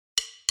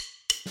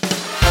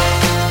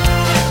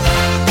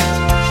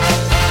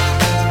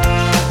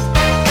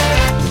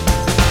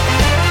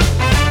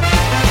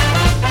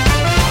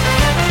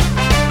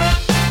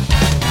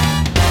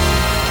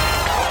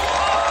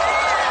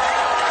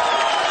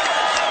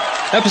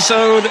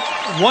Episode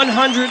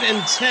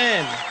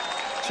 110.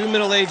 Two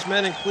middle-aged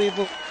men in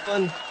Cleveland,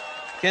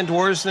 Ken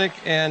Dworsnik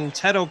and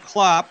Tedo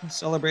Klopp,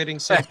 celebrating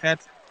St.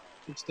 Patrick's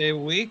Day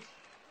week.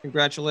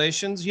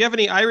 Congratulations. You have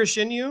any Irish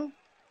in you?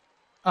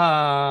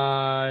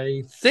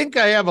 I think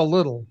I have a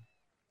little.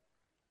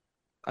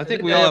 I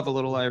think we all have a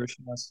little Irish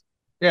in us.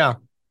 Yeah.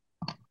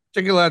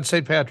 Particularly on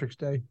St. Patrick's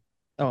Day.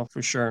 Oh,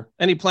 for sure.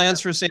 Any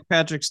plans for St.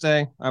 Patrick's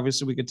Day?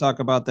 Obviously, we could talk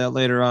about that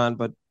later on,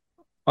 but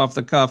off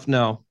the cuff,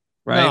 no.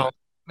 Right?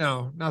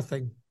 No,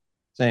 nothing.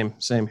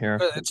 Same here.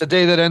 It's a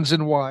day that ends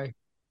in Y.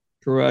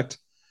 Correct.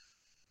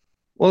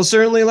 Well,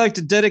 certainly like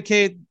to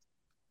dedicate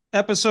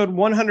episode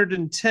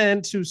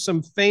 110 to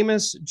some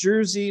famous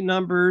jersey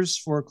numbers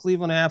for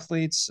Cleveland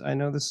athletes. I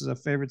know this is a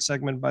favorite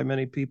segment by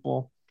many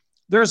people.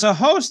 There's a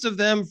host of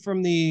them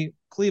from the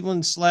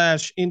Cleveland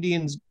 /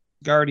 Indians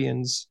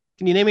Guardians.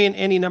 Can you name me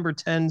any number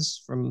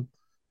 10s from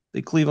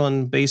the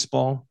Cleveland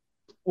baseball?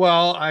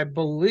 Well, I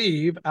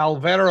believe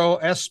Alvaro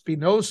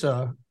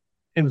Espinosa.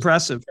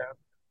 Impressive.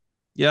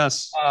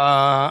 Yes.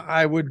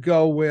 I would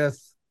go with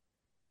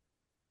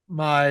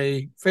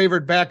my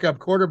favorite backup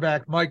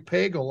quarterback, Mike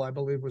Pagel, I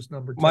believe was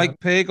number 10. Mike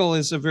Pagel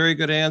is a very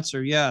good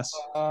answer. Yes.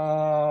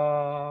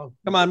 Come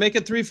on, make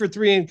it 3 for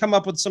 3 and come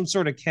up with some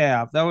sort of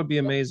calf. That would be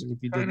amazing if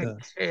you did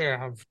this.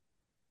 Calf.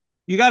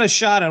 You got a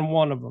shot on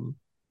one of them.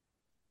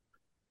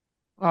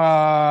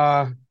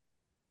 I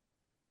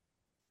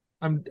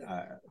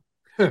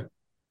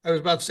was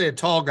about to say a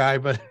tall guy,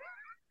 but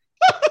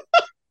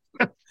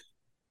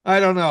I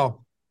don't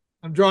know.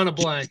 I'm drawing a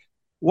blank.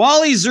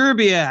 Wally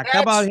Szczerbiak.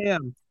 How about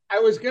him? I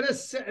was gonna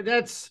say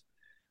that's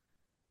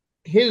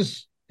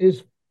his.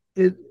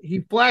 He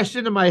flashed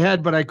into my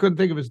head, but I couldn't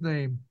think of his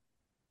name.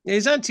 Yeah,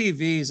 he's on TV.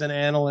 He's an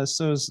analyst,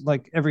 so it's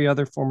like every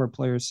other former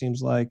player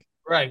seems like.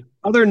 Right.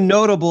 Other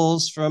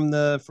notables from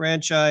the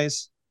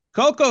franchise: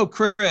 Coco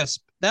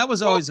Crisp. That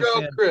was always a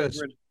fan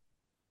favorite.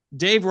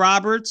 Dave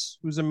Roberts,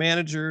 who's a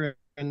manager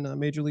in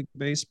Major League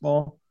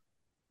Baseball.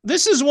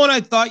 This is one I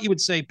thought you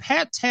would say.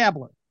 Pat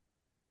Tabler.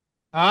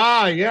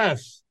 Ah,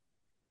 yes.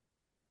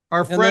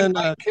 Our friend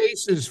Mike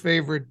Case's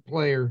favorite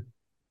player.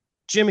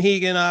 Jim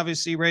Hegan,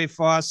 obviously, Ray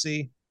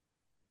Fosse.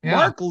 Yeah.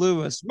 Mark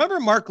Lewis. Remember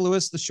Mark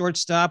Lewis, the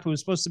shortstop, who was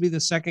supposed to be the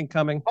second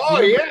coming?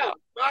 Oh, yeah.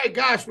 My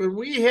gosh, when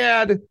we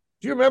had, do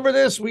you remember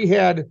this? We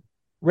had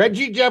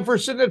Reggie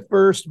Jefferson at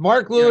first,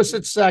 Mark Lewis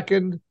at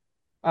second,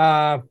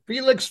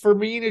 Felix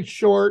Fermin at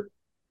short,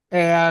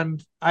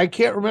 and I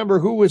can't remember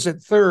who was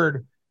at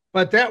third.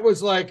 But that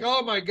was like,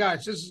 oh, my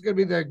gosh, this is going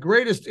to be the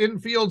greatest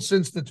infield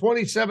since the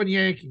 27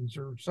 Yankees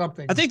or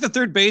something. I think the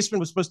third baseman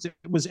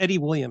was Eddie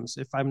Williams,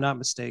 if I'm not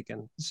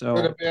mistaken.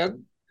 So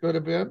Could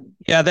have been.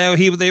 Yeah,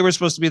 they were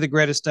supposed to be the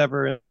greatest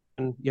ever.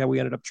 And yeah, we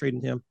ended up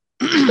trading him.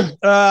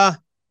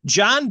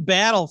 John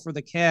Battle for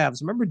the Cavs.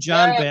 Remember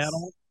John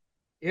Battle?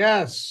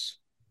 Yes.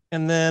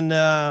 And then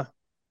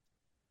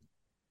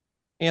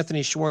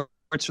Anthony Schwartz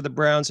for the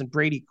Browns, and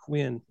Brady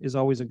Quinn is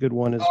always a good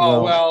one as well.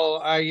 Oh, well,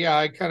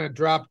 I kind of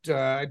dropped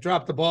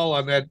the ball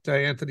on that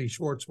Anthony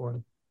Schwartz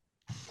one.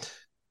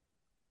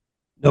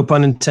 No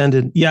pun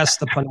intended. Yes,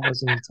 the pun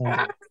wasn't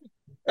intended.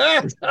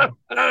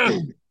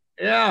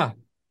 Yeah.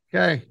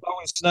 Okay.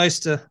 Always nice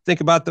to think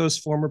about those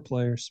former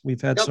players.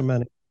 We've had so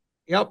many.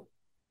 Yep.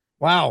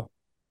 Wow.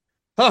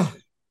 Huh.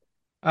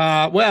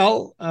 I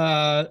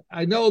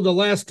know the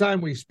last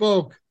time we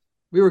spoke,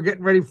 we were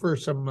getting ready for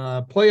some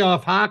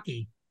playoff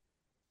hockey.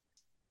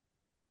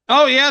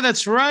 Oh yeah,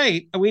 that's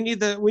right. We need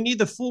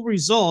the full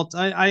result.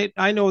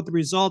 I know what the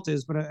result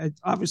is, but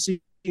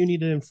obviously you need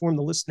to inform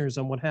the listeners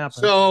on what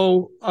happened.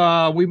 So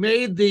we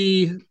won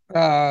the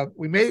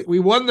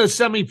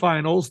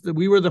semifinals.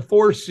 We were the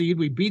 4th seed.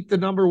 We beat the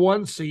number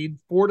 1 seed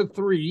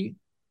 4-3,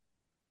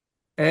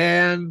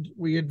 and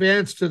we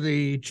advanced to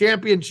the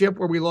championship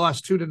where we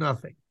lost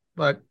 2-0.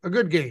 But a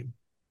good game,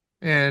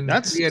 and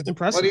we had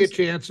impressive. Plenty of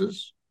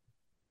chances,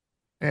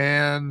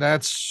 and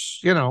that's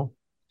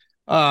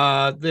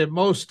the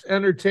most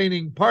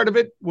entertaining part of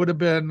it would have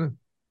been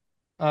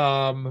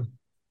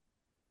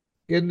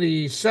in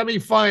the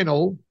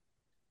semifinal.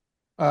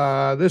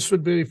 This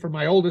would be for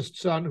my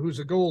oldest son, who's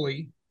a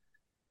goalie.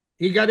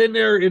 He got in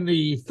there in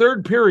the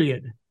 3rd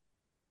period.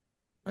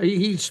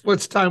 He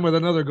splits time with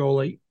another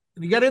goalie.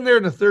 And he got in there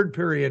in the 3rd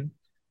period.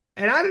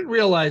 And I didn't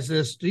realize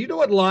this. Do you know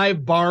what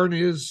live barn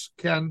is,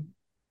 Ken?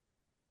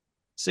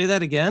 Say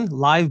that again.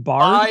 Live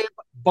barn? Live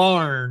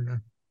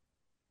barn.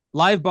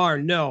 Live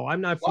Barn. No,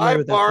 I'm not familiar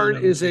with that. Live Barn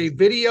is a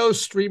video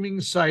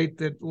streaming site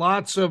that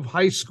lots of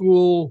high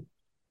school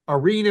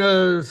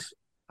arenas,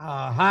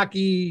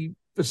 hockey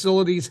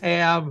facilities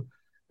have,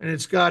 and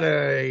it's got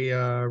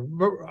a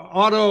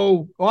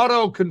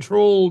auto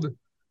controlled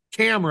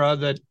camera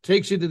that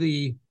takes you to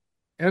the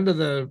end of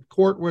the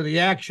court where the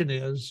action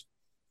is.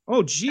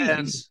 Oh,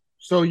 geez.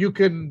 So you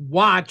can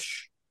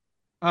watch,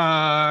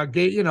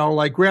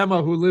 like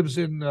grandma who lives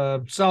in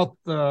South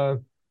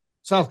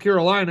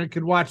Carolina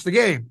can watch the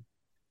game.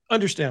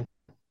 Understand.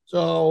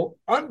 So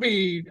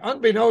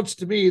unbeknownst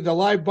to me, the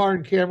live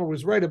barn camera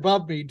was right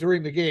above me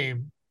during the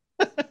game.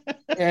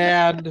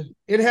 And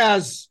it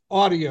has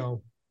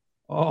audio.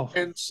 Oh,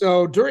 And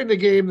so during the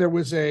game, there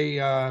was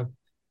a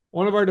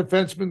one of our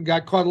defensemen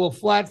got caught a little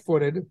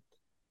flat-footed,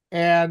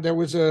 and there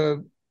was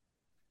a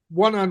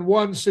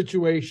one-on-one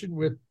situation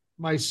with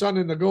my son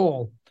in the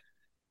goal.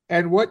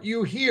 And what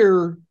you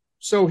hear,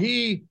 so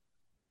he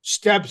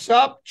steps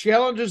up,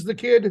 challenges the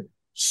kid,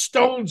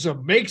 stones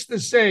him, makes the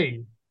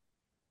save.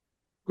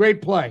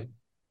 Great play.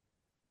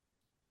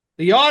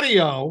 The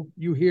audio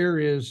you hear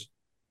is,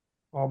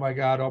 oh my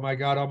God, oh my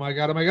God, oh my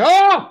God, oh my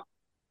God,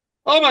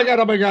 oh my God,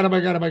 oh my God, oh my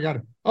God, oh my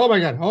God, oh my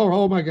God,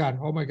 oh my God,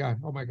 oh my God,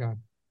 oh my God.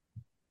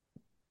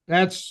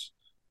 That's,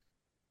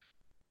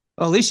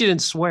 well, at least you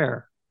didn't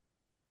swear.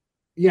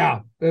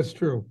 yeah, that's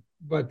true.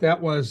 But that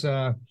was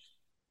that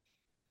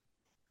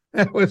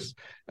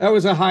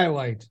was a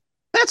highlight.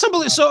 That's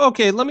unbelievable. So,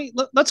 okay,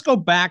 let's go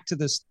back to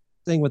this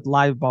thing with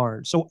Live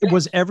Barn. So,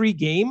 was every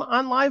game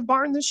on Live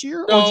Barn this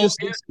year, or just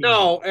this game?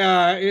 No,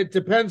 it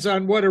depends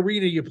on what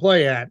arena you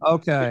play at.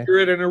 Okay, If you're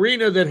at an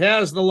arena that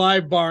has the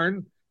Live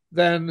Barn,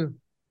 then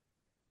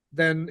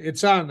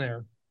it's on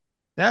there.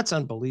 that's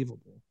unbelievable.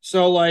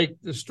 So, like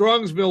the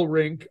Strongsville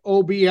rink,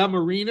 OBM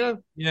Arena,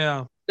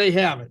 Yeah, they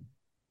have it.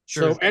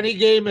 sure. So, any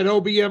game at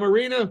OBM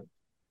Arena,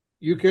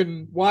 you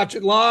can watch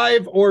it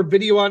live or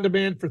video on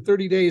demand for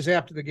 30 days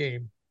after the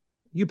game.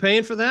 You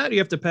paying for that? You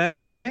have to pay?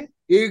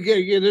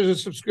 There's a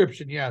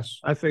subscription, yes.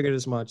 I figured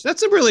as much.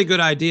 That's a really good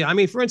idea. I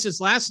mean, for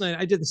instance, last night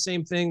I did the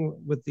same thing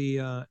with the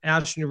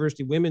Ashland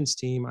University women's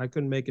team. I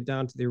couldn't make it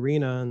down to the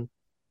arena, and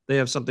they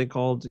have something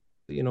called,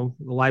 the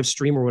live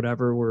stream or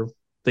whatever, where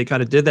they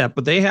kind of did that.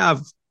 But they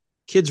have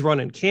kids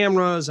running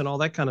cameras and all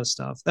that kind of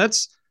stuff.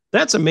 That's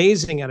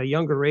amazing at a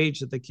younger age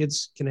that the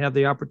kids can have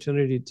the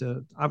opportunity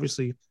to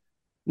obviously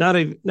not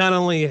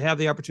only have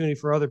the opportunity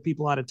for other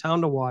people out of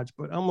town to watch,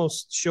 but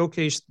almost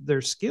showcase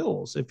their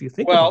skills. If you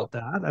think about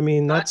that, I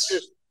mean, that's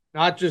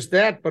not just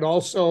that, but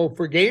also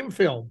for game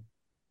film.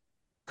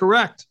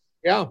 correct.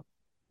 Yeah.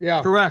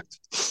 Correct.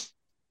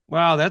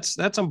 Wow, that's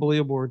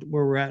unbelievable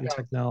where we're at in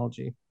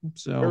technology.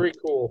 So very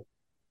cool.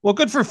 Well,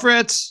 good for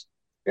Fritz.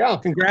 Yeah.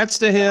 Congrats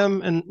to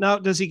him. And now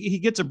does he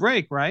gets a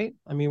break, right?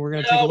 I mean, we're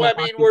going to take a little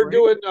we're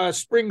break. doing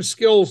spring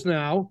skills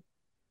now.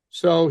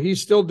 So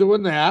he's still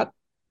doing that.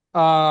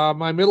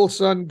 My middle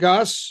son,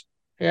 Gus,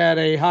 had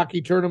a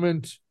hockey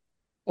tournament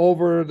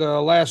over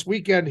the last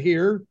weekend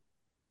here,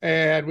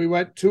 and we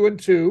went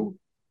 2-2.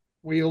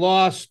 We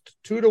lost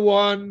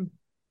 2-1.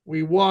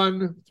 We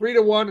won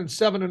 3-1 and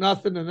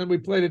 7-0. And then we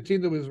played a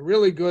team that was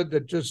really good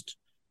that just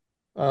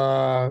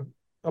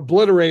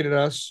obliterated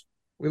us.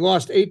 We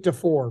lost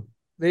 8-4.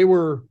 They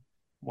were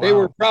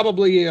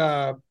probably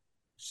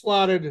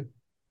slotted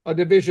a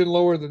division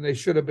lower than they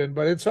should have been,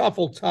 but it's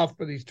awful tough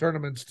for these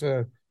tournaments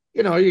to,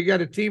 you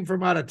got a team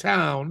from out of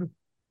town,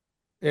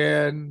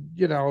 and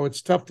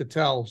it's tough to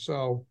tell.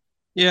 So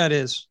yeah, it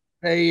is.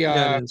 Hey,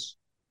 it is.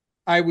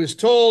 I was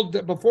told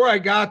that before I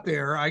got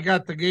there, I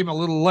got the game a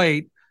little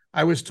late.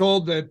 I was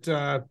told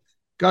that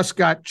Gus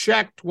got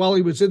checked while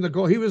he was in the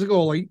goal. He was a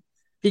goalie.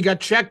 He got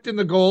checked in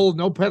the goal.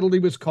 No penalty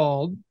was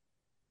called,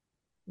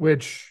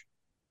 which,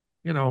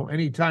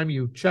 anytime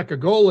you check a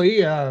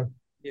goalie,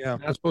 you're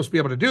not supposed to be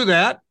able to do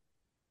that.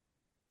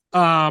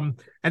 And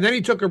then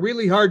he took a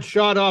really hard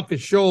shot off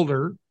his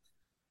shoulder.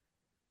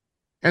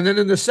 And then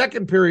in the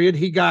second period,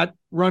 he got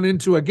run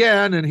into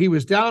again, and he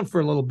was down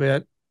for a little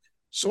bit.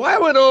 So I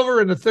went over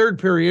in the third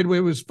period.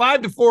 It was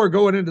 5-4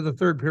 going into the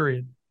third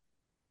period.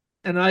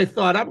 And I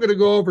thought, I'm going to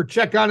go over,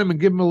 check on him, and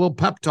give him a little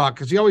pep talk,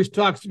 because he always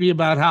talks to me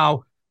about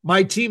how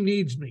my team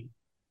needs me.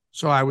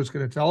 So I was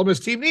going to tell him his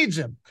team needs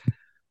him.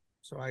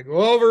 So I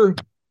go over,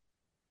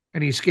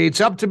 and he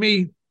skates up to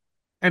me,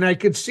 and I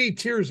could see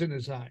tears in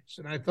his eyes.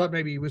 And I thought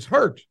maybe he was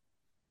hurt.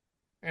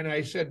 And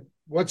I said,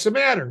 what's the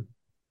matter?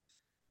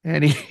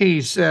 And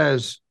he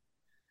says,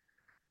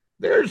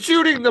 they're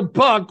shooting the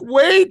puck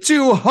way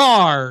too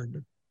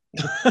hard.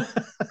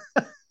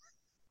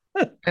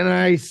 And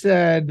I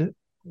said,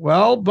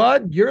 well,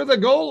 bud, you're the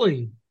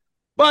goalie.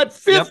 But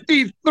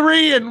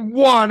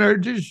 53-1 are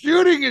just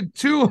shooting it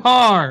too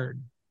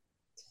hard.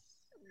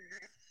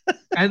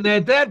 And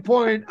at that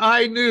point,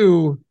 I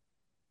knew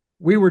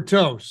we were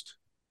toast.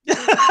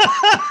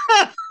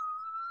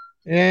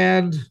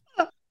 And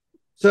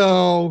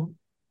so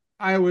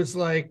I was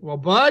like, well,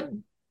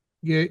 bud,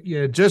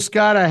 you just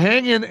got to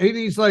hang in. And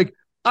he's like,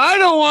 I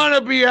don't want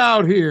to be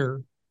out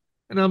here.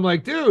 And I'm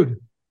like, dude,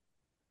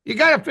 you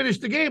got to finish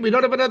the game. We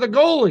don't have another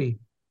goalie.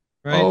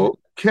 Right.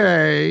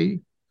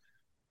 Okay.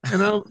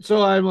 And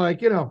so I'm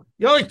like, you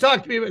always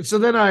talk to me. So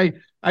then I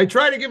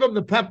try to give him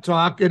the pep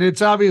talk, and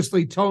it's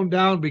obviously toned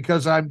down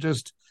because I'm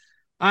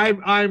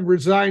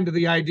resigned to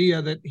the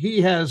idea that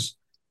he has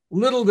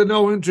little to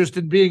no interest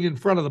in being in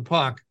front of the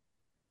puck.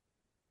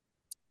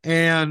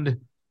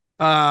 And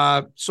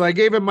so I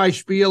gave him my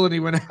spiel, and he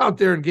went out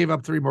there and gave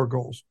up 3 more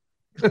goals.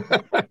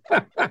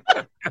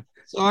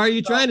 So are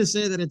you trying to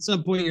say that at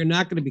some point you're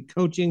not going to be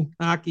coaching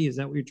hockey? Is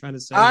that what you're trying to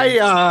say?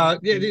 I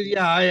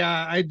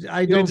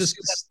don't see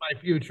that's my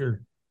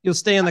future. You'll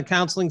stay on the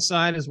counseling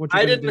side is what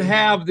you're I didn't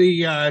have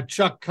the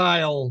Chuck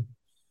Kyle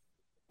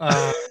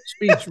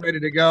speech ready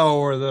to go,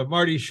 or the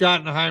Marty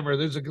Schottenheimer,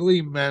 there's a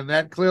gleam, man.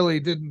 That clearly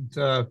didn't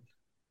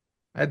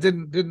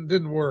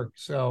didn't work.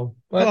 So,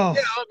 but I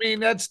mean,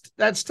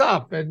 that's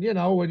tough. And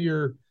when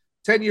you're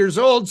 10 years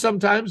old,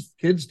 sometimes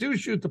kids do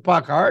shoot the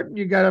puck hard, and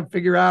you got to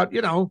figure out,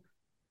 you want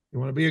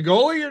to be a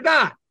goalie or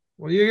not.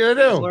 What are you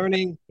gonna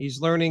do?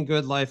 He's learning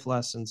good life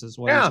lessons is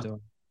what he's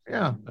doing.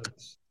 Yeah.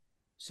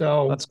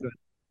 So that's good.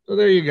 So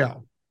there you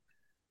go.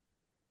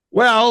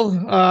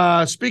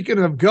 Well, speaking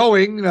of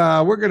going,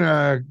 we're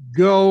gonna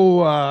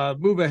go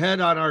move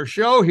ahead on our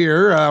show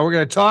here. We're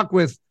gonna talk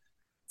with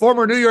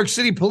former New York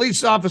City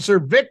police officer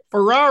Vic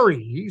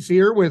Ferrari. He's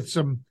here with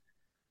some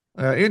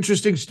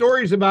interesting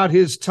stories about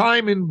his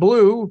time in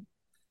blue.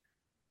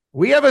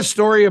 We have a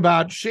story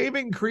about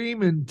shaving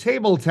cream and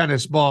table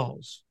tennis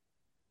balls.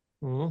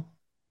 Mm-hmm.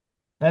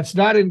 That's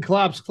not in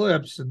Klopp's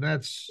clips, and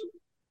that's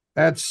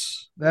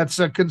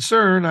a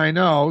concern, I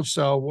know.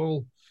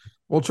 So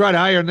we'll try to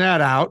iron that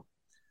out.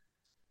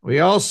 We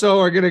also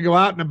are going to go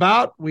out and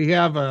about. We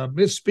have a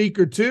Miss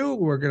Speaker too.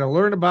 We're going to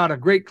learn about a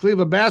great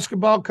Cleveland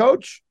basketball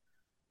coach,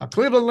 a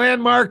Cleveland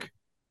landmark,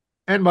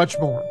 and much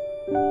more.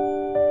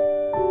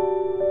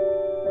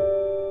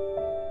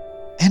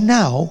 And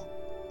now,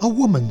 a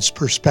woman's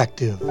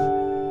perspective.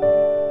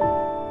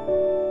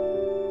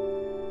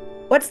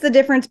 What's the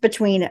difference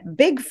between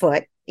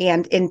Bigfoot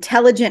and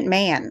intelligent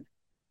man?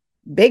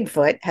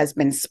 Bigfoot has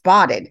been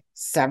spotted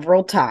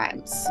several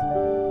times.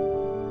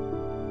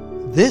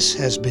 This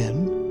has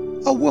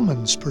been a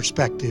woman's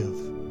perspective.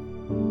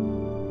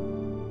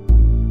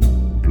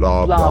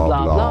 Blah blah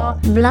blah.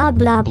 Blah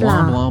blah blah.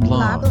 Blah blah blah.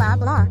 Blah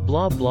blah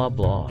Blah blah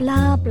blah.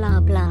 blah blah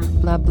blah.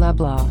 Blah blah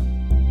blah.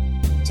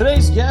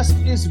 Today's guest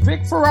is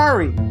Vic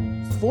Ferrari,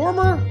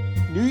 former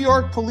New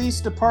York Police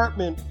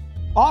Department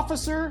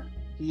officer.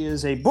 He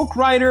is a book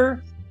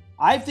writer.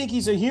 I think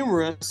he's a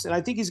humorist, and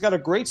I think he's got a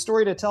great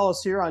story to tell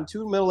us here on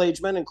Two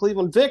Middle-Aged Men in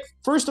Cleveland. Vic,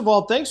 first of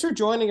all, thanks for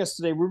joining us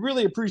today. We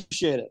really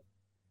appreciate it.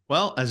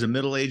 Well, as a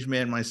middle-aged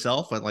man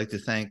myself, I'd like to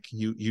thank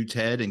you,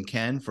 Ted and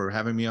Ken, for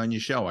having me on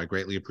your show. I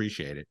greatly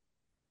appreciate it.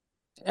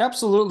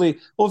 Absolutely.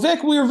 Well,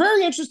 Vic, we are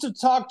very interested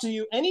to talk to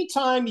you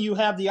anytime you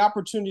have the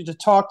opportunity to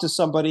talk to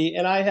somebody,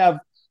 and I have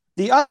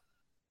the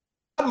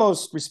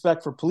utmost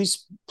respect for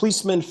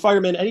policemen,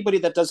 firemen, anybody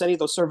that does any of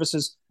those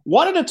services.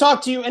 Wanted to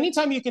talk to you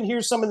anytime you can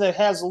hear someone that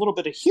has a little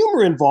bit of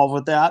humor involved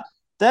with that.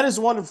 That is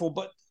wonderful.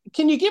 But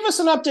can you give us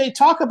an update?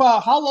 Talk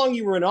about how long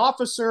you were an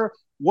officer,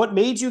 what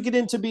made you get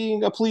into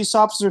being a police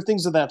officer,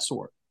 things of that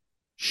sort.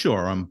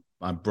 Sure. I'm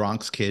a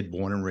Bronx kid,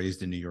 born and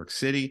raised in New York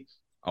City.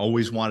 I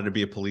always wanted to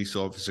be a police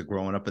officer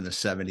growing up in the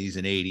 70s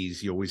and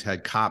 80s. You always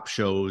had cop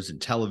shows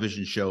and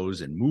television shows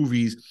and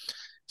movies.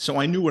 So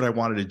I knew what I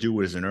wanted to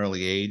do at an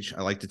early age.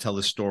 I like to tell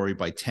this story.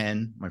 By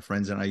 10, my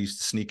friends and I used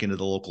to sneak into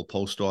the local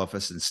post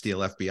office and steal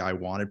FBI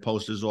wanted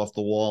posters off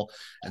the wall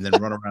and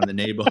then run around the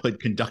neighborhood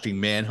conducting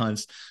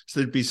manhunts. So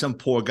there'd be some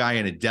poor guy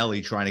in a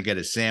deli trying to get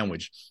a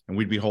sandwich, and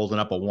we'd be holding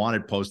up a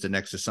wanted poster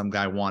next to some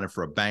guy wanted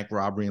for a bank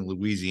robbery in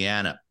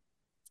Louisiana.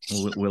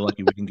 We're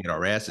lucky we can get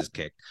our asses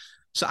kicked.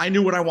 So I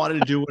knew what I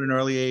wanted to do at an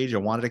early age. I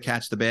wanted to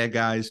catch the bad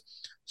guys.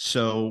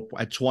 So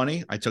at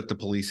 20, I took the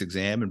police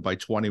exam, and by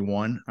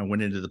 21, I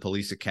went into the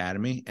police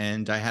academy,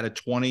 and I had a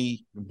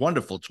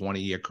wonderful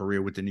 20-year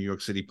career with the New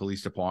York City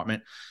Police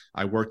Department.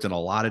 I worked in a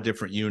lot of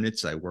different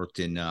units. I worked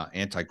in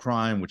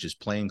anti-crime, which is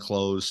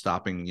plainclothes,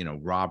 stopping,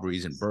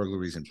 robberies and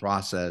burglaries in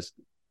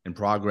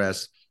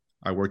progress.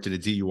 I worked in a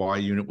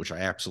DUI unit, which I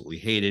absolutely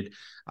hated.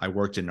 I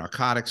worked in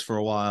narcotics for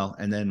a while.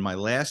 And then my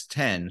last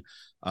 10,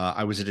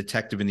 I was a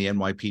detective in the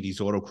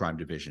NYPD's auto crime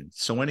division.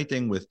 So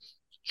anything with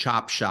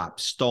chop shop,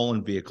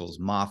 stolen vehicles,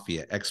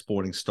 mafia,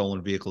 exporting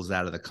stolen vehicles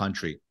out of the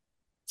country.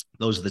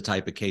 Those are the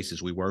type of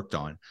cases we worked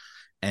on.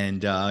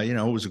 And,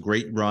 it was a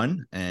great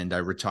run, and I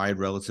retired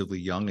relatively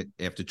young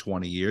after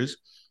 20 years.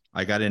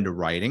 I got into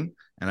writing,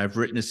 and I've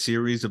written a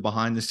series of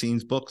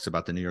behind-the-scenes books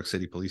about the New York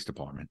City Police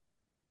Department.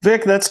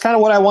 Vic, that's kind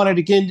of what I wanted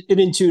to get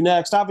into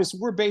next. Obviously,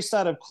 we're based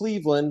out of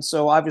Cleveland,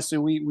 so obviously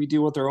we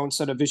deal with our own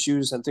set of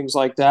issues and things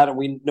like that, and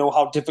we know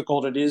how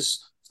difficult it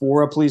is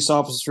for a police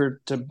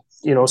officer to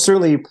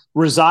certainly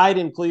reside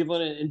in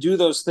Cleveland and do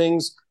those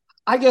things.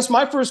 I guess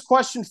my first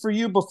question for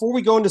you before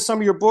we go into some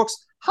of your books,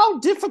 how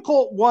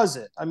difficult was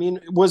it? I mean,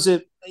 was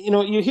it,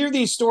 you hear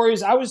these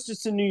stories. I was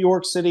just in New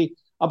York City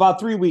about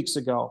 3 weeks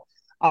ago.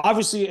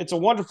 Obviously, it's a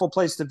wonderful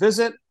place to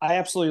visit. I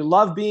absolutely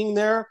love being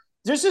there.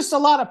 There's just a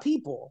lot of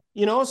people,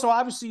 so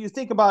obviously you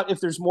think about if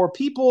there's more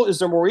people, is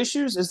there more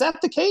issues? Is that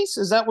the case?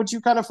 Is that what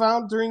you kind of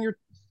found during your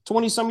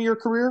 20-some-year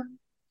career?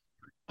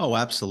 Oh,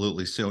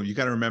 absolutely. So you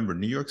got to remember,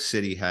 New York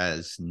City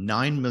has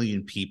 9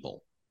 million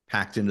people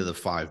packed into the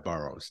 5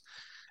 boroughs.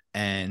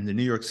 And the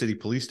New York City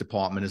Police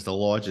Department is the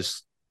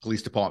largest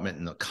police department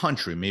in the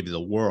country, maybe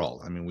the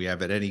world. I mean, we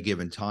have at any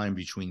given time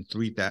between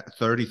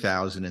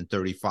 30,000 and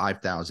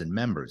 35,000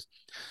 members.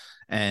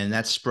 And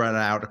that's spread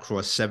out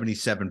across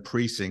 77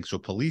 precincts or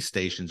police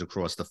stations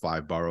across the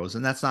 5 boroughs.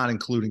 And that's not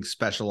including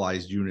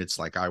specialized units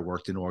like I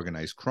worked in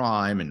organized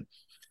crime and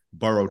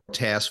borough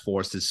task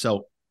forces.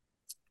 So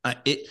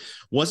It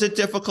was it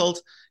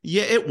difficult?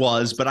 Yeah, it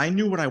was, but I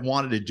knew what I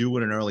wanted to do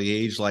at an early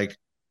age. Like,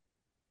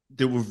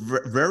 there were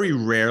very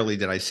rarely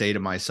did I say to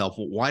myself,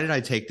 well, why did I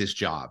take this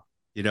job?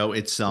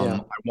 It's I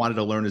wanted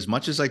to learn as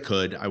much as I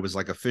could. I was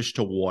like a fish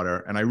to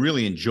water, and I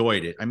really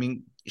enjoyed it. I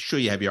mean, sure,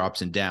 you have your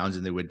ups and downs,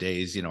 and there were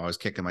days, I was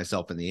kicking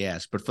myself in the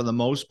ass, but for the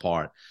most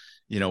part,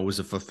 it was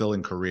a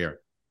fulfilling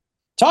career.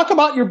 Talk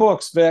about your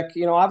books, Vic.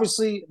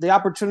 Obviously the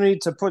opportunity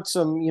to put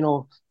some,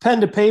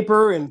 pen to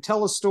paper and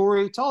tell a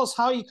story. Tell us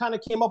how you kind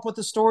of came up with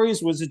the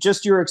stories. Was it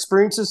just your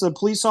experiences as a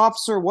police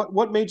officer?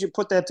 What made you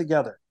put that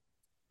together?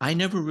 I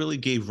never really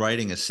gave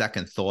writing a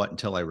second thought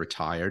until I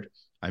retired.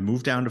 I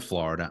moved down to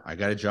Florida. I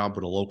got a job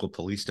with a local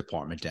police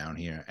department down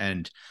here,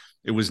 and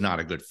it was not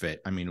a good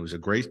fit. I mean, it was a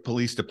great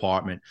police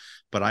department,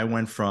 but I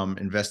went from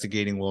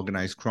investigating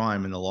organized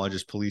crime in the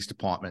largest police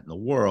department in the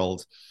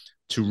world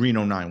to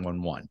Reno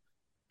 911.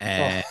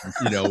 And,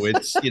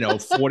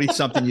 it's, 40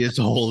 something years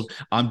old.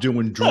 I'm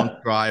doing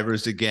drunk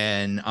drivers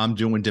again. I'm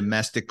doing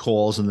domestic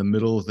calls in the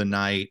middle of the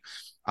night.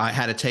 I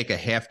had to take a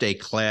half-day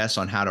class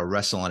on how to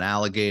wrestle an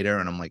alligator.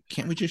 And I'm like,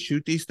 can't we just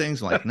shoot these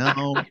things? Like,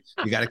 no,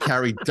 you got to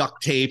carry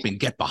duct tape and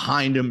get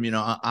behind them.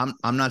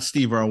 I'm not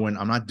Steve Irwin.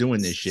 I'm not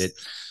doing this shit.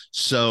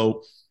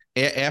 So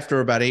after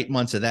about 8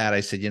 months of that,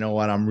 I said, you know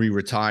what, I'm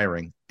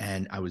re-retiring.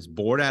 And I was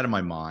bored out of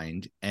my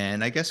mind.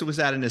 And I guess it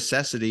was out of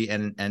necessity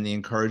and the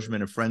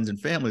encouragement of friends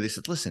and family. They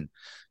said, listen,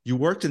 you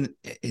worked in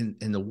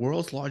the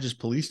world's largest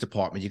police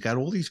department. You got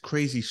all these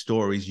crazy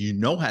stories. You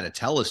know how to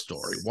tell a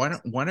story. Why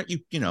don't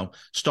you,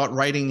 start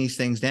writing these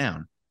things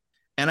down?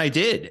 And I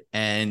did.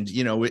 And,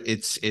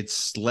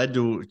 it's led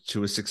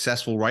to a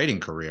successful writing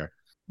career.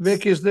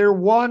 Vic, is there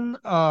one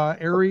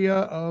area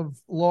of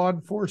law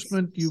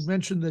enforcement? You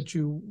mentioned that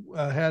you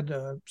had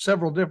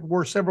several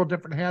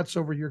different hats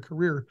over your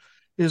career.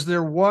 Is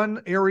there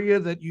one area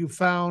that you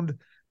found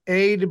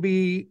A, to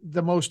be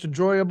the most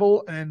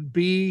enjoyable, and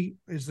B,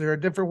 is there a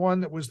different one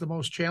that was the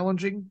most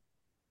challenging?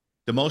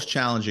 The most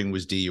challenging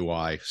was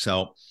DUI.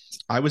 So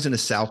I was in a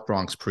South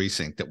Bronx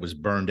precinct that was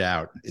burned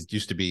out. It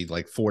used to be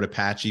like Fort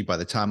Apache. By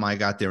the time I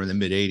got there in the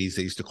mid-'80s,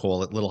 they used to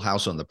call it Little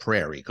House on the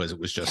Prairie because it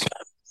was just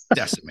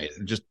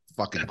decimated, just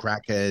fucking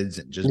crackheads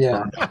and just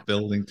burned out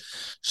buildings.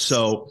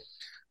 So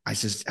I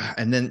says,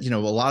 and then, a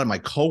lot of my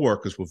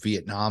coworkers were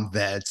Vietnam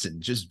vets,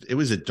 and just, it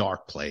was a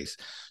dark place.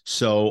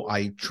 So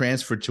I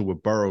transferred to a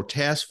borough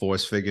task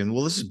force figuring,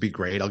 well, this would be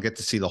great. I'll get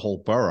to see the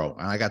whole borough.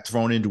 And I got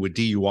thrown into a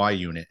DUI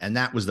unit. And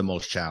that was the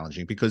most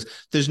challenging because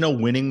there's no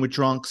winning with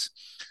drunks.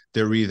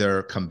 They're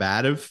either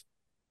combative,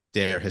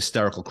 they're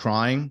hysterical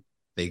crying,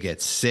 they get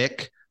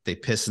sick, they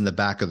piss in the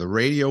back of the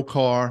radio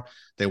car,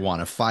 they want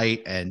to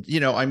fight. And,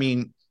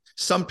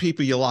 some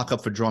people you lock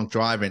up for drunk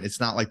driving, it's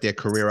not like they're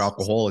career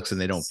alcoholics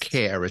and they don't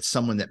care. It's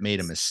someone that made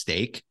a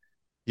mistake.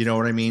 You know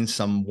what I mean?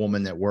 Some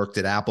woman that worked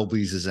at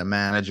Applebee's as a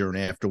manager, and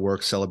after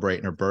work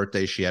celebrating her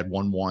birthday, she had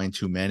one wine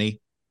too many.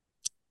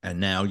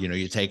 And now,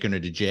 you're taking her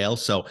to jail.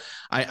 So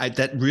I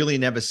that really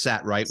never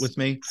sat right with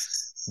me.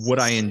 What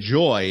I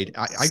enjoyed,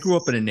 I grew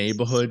up in a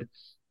neighborhood.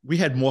 We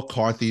had more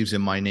car thieves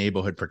in my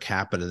neighborhood per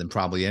capita than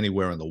probably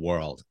anywhere in the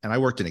world. And I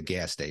worked in a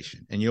gas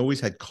station, and you always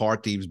had car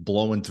thieves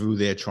blowing through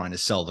there, trying to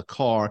sell the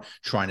car,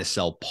 trying to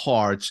sell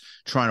parts,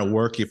 trying to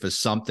work you for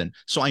something.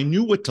 So I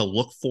knew what to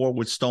look for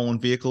with stolen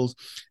vehicles.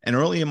 And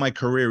early in my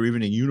career,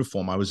 even in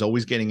uniform, I was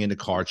always getting into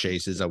car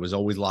chases. I was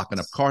always locking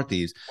up car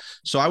thieves.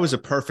 So I was a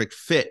perfect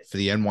fit for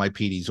the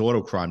NYPD's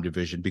auto crime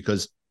division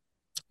because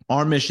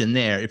our mission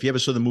there, if you ever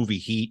saw the movie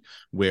Heat,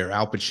 where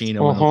Al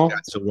Pacino and those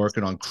guys are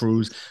working on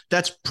crews,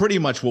 that's pretty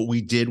much what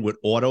we did with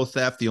auto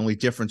theft. The only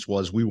difference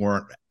was we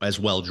weren't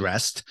as well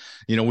dressed.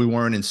 We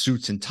weren't in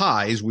suits and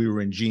ties. We were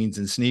in jeans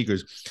and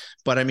sneakers.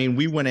 But I mean,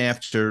 we went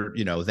after,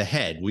 the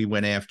head. We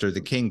went after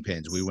the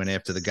kingpins. We went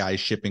after the guys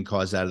shipping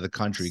cars out of the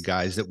country,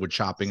 guys that were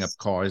chopping up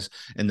cars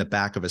in the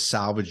back of a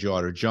salvage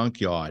yard or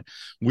junkyard.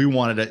 We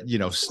wanted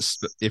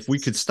to, if we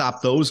could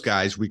stop those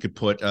guys, we could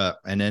put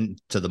an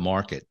end to the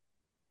market.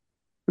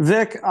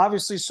 Vic,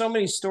 obviously so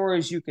many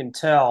stories you can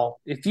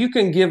tell. If you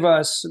can give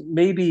us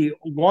maybe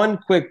one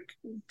quick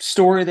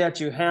story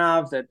that you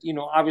have that,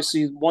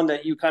 obviously one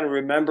that you kind of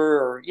remember,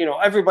 or,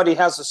 everybody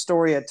has a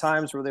story at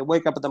times where they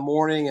wake up in the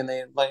morning and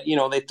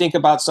they think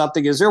about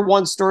something. Is there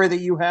one story that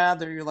you have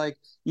that you're like,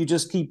 you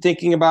just keep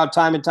thinking about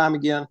time and time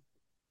again?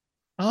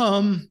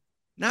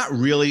 Not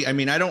really. I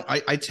mean,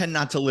 I tend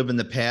not to live in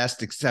the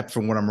past except for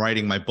when I'm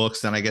writing my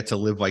books, then I get to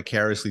live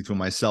vicariously through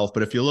myself.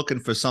 But if you're looking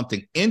for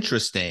something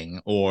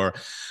interesting, or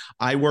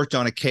I worked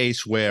on a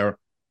case where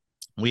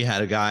we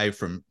had a guy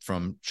from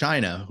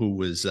China who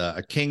was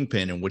a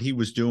kingpin. And what he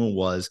was doing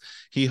was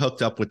he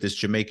hooked up with this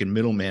Jamaican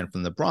middleman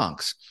from the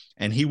Bronx,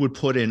 and he would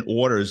put in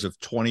orders of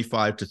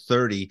 25 to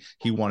 30.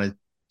 He wanted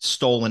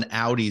stolen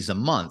Audis a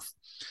month.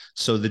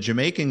 So the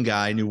Jamaican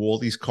guy knew all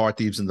these car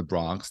thieves in the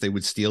Bronx. They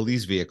would steal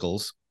these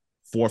vehicles,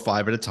 4 or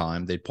 5 at a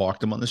time. They'd park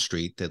them on the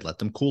street. They'd let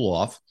them cool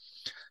off.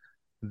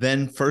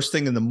 Then first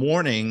thing in the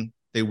morning,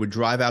 they would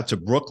drive out to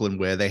Brooklyn,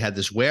 where they had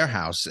this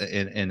warehouse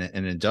in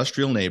an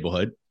industrial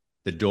neighborhood.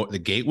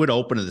 The gate would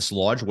open to this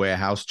large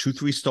warehouse.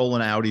 2-3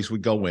 stolen Audis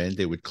would go in.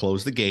 They would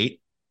close the gate.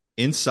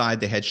 Inside,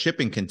 they had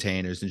shipping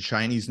containers, and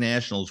Chinese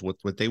nationals,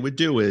 what they would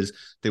do is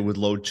they would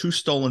load 2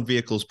 stolen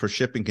vehicles per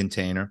shipping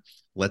container,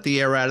 let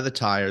the air out of the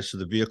tires so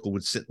the vehicle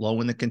would sit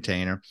low in the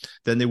container.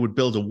 Then they would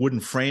build a wooden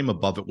frame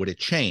above it with a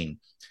chain.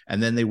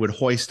 And then they would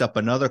hoist up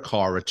another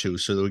car or 2.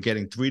 So they were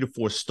getting 3 to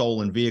 4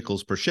 stolen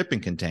vehicles per shipping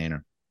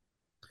container.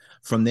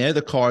 From there,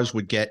 the cars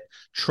would get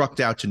trucked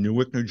out to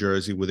Newark, New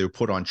Jersey, where they were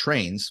put on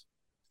trains.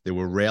 They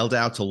were railed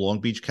out to Long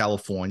Beach,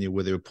 California,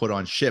 where they were put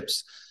on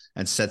ships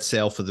and set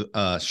sail for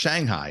the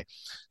Shanghai.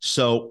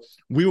 So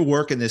we were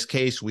working this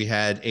case. We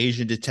had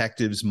Asian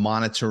detectives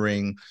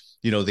monitoring,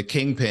 the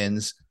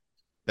kingpins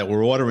that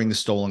were ordering the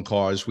stolen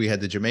cars. We had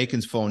the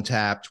Jamaicans phone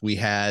tapped. We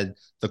had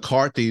the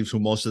car thieves, who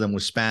most of them were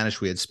Spanish.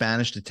 We had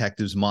Spanish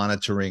detectives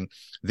monitoring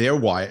their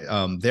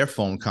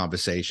phone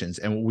conversations.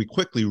 And what we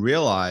quickly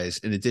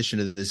realized, in addition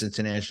to this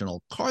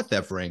international car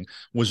theft ring,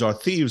 was our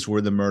thieves were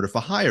the murder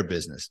for hire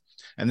business.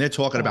 And they're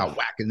talking about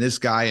whacking this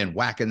guy and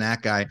whacking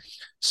that guy.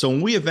 So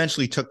when we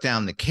eventually took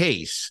down the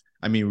case,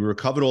 I mean, we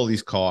recovered all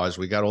these cars.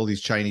 We got all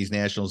these Chinese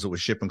nationals that were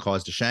shipping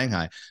cars to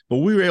Shanghai, but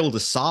we were able to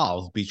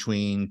solve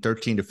between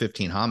 13 to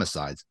 15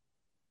 homicides.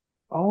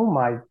 Oh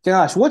my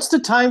gosh. What's the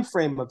time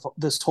frame of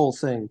this whole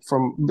thing,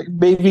 from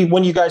maybe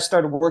when you guys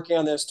started working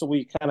on this till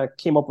we kind of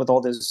came up with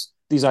all these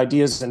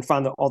ideas and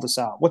found all this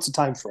out? What's the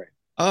time frame?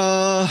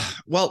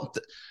 Well,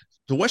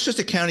 the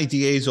Westchester County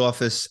DA's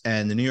office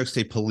and the New York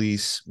State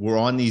Police were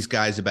on these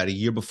guys about a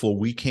year before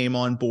we came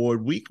on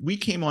board. We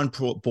came on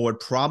board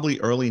probably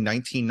early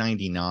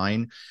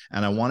 1999,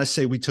 and I want to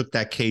say we took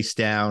that case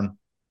down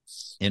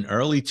in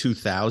early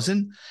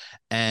 2000.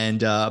 And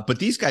but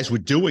these guys were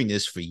doing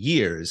this for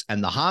years,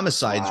 and the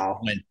homicides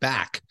went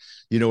back.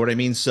 You know what I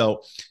mean?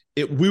 So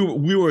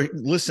we were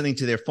listening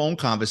to their phone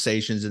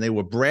conversations, and they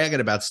were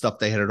bragging about stuff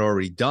they had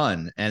already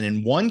done. And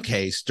in one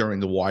case during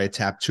the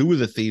wiretap, 2 of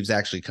the thieves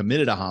actually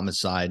committed a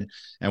homicide,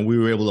 and we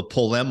were able to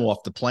pull them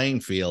off the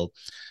playing field.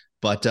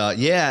 But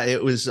yeah,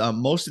 it was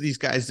most of these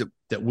guys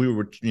that we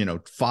were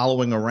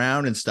following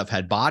around and stuff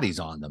had bodies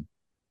on them.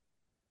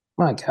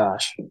 My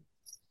gosh.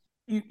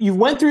 You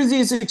went through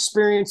these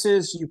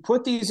experiences, you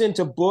put these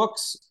into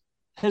books.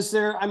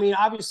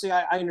 Obviously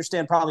I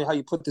understand probably how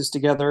you put this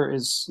together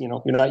is,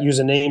 you're not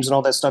using names and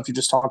all that stuff. You're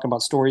just talking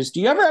about stories.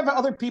 Do you ever have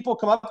other people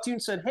come up to you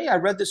and said, hey, I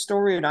read this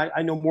story and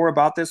I know more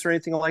about this, or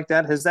anything like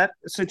that? Has that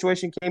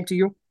situation came to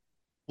you?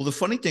 Well, the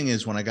funny thing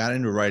is, when I got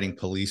into writing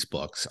police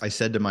books, I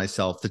said to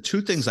myself, the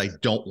 2 things I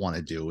don't want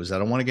to do is I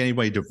don't want to get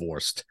anybody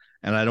divorced,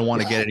 and I don't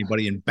want to get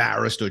anybody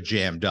embarrassed or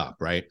jammed up,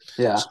 right?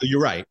 Yeah. So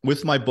you're right.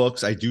 With my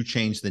books, I do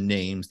change the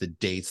names, the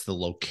dates, the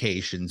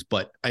locations,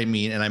 but I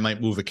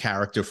might move a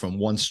character from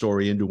one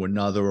story into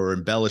another or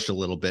embellish a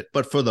little bit.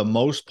 But for the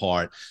most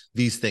part,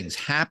 these things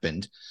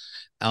happened.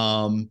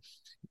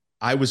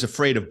 I was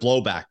afraid of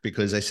blowback,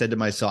 because I said to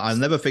myself, I'll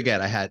never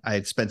forget, I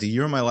had spent a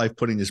year of my life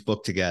putting this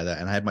book together,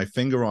 and I had my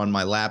finger on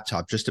my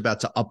laptop just about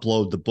to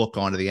upload the book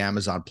onto the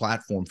Amazon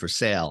platform for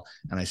sale.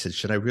 And I said,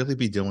 should I really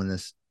be doing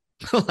this?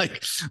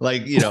 like,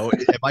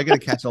 am I going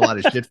to catch a lot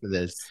of shit for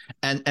this?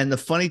 And the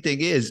funny thing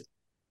is,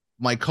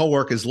 my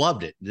coworkers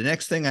loved it. The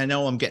next thing I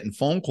know, I'm getting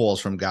phone calls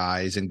from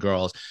guys and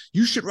girls.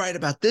 You should write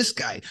about this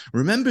guy.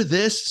 Remember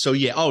this? So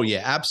yeah,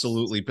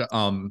 absolutely.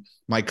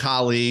 My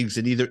colleagues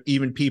and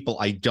even people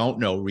I don't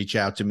know reach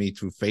out to me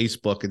through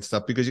Facebook and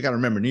stuff, because you got to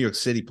remember, New York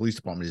City Police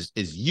Department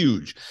is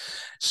huge.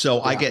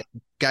 So I get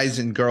guys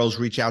and girls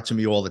reach out to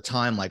me all the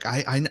time, like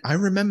I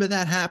remember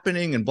that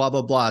happening and blah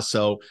blah blah.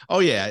 So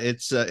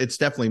it's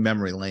definitely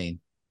memory lane.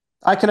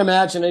 I can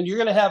imagine, and you're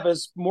going to have,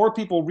 as more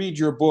people read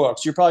your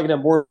books, you're probably going to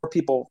have more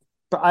people.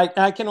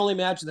 I can only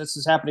imagine this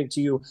is happening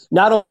to you,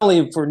 not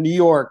only for New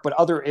York, but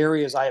other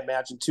areas, I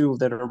imagine too,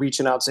 that are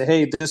reaching out and say,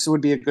 hey, this would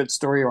be a good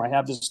story, or I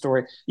have this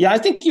story. Yeah, I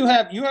think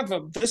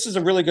this is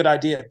a really good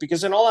idea,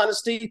 because in all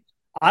honesty,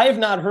 I've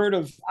heard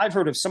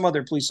of some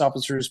other police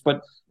officers,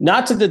 but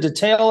not to the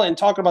detail and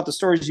talking about the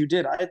stories you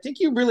did. I think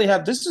you really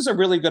have, this is a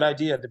really good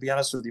idea, to be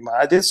honest with you.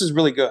 This is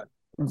really good.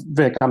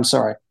 Vic, I'm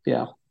sorry.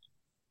 Yeah.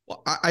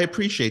 Well, I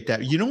appreciate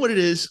that. You know what it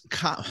is?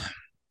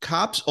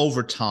 Cops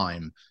over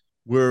time,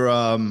 we're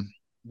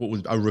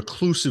a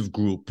reclusive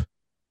group.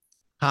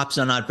 Cops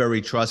are not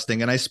very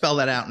trusting. And I spell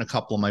that out in a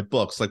couple of my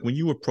books. Like when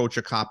you approach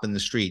a cop in the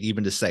street,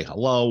 even to say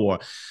hello, or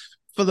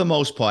for the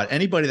most part,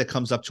 anybody that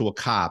comes up to a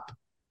cop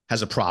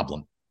has a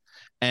problem.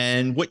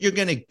 And what you're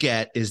going to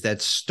get is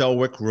that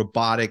stoic,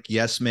 robotic,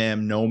 yes,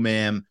 ma'am, no,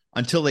 ma'am,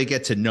 until they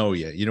get to know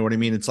you. You know what I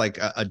mean? It's like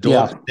a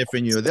dog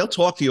sniffing you. They'll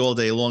talk to you all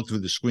day long through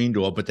the screen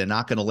door, but they're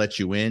not going to let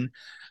you in.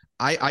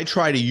 I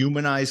try to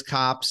humanize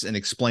cops and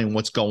explain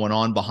what's going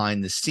on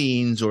behind the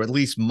scenes, or at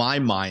least my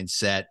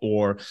mindset,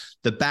 or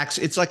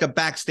it's like a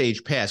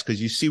backstage pass,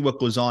 because you see what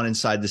goes on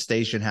inside the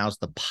station house,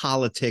 the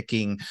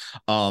politicking,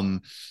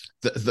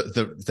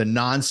 the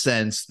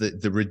nonsense,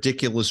 the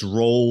ridiculous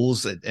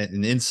roles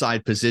and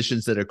inside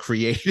positions that are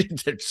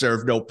created that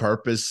serve no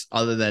purpose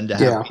other than to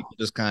have people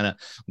just kind of,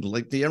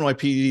 like, the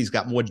NYPD's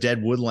got more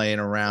dead wood laying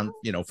around,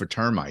 for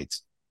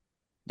termites.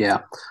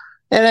 Yeah.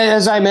 And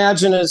as I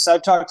imagine, as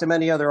I've talked to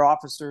many other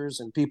officers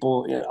and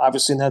people,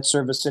 obviously in that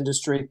service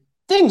industry,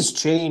 things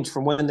change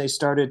from when they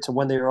started to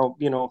when they were,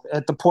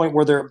 at the point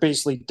where they're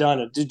basically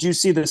done. Did you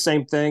see the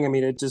same thing? I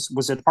mean,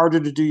 was it harder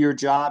to do your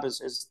job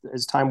as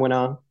time went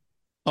on?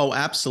 Oh,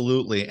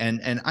 absolutely.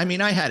 And I mean,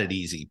 I had it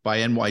easy by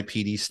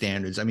NYPD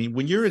standards. I mean,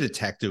 when you're a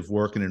detective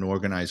working in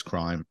organized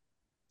crime,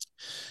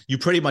 you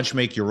pretty much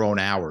make your own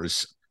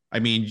hours. I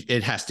mean,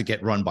 it has to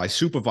get run by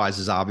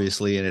supervisors,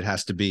 obviously, and it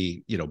has to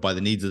be, by the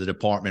needs of the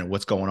department,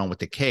 what's going on with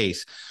the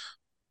case.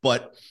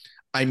 But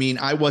I mean,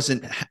 I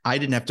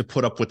didn't have to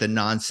put up with the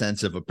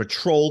nonsense of a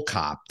patrol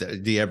cop,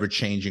 the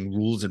ever-changing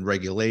rules and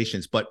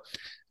regulations, but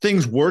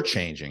things were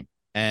changing.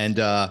 And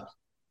I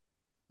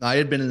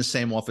had been in the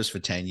same office for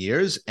 10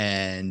 years,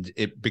 and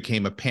it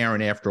became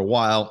apparent after a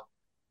while.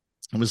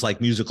 It was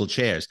like musical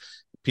chairs.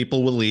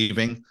 People were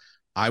leaving.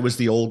 I was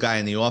the old guy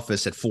in the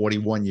office at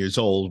 41 years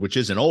old, which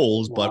isn't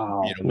old, but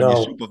when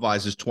your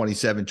supervisor's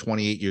 27,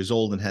 28 years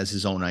old and has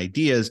his own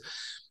ideas,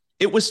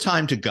 it was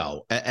time to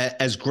go.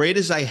 As great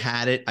as I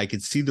had it, I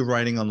could see the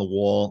writing on the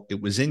wall.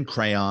 It was in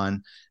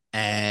crayon.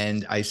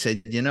 And I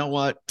said, you know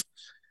what?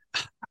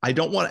 I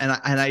don't want,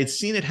 and I had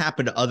seen it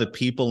happen to other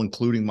people,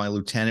 including my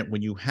lieutenant.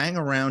 When you hang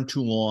around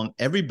too long,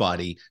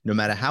 everybody, no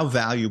matter how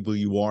valuable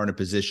you are in a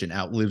position,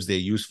 outlives their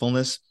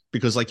usefulness.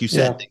 Because like you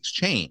said, things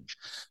change.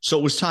 So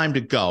it was time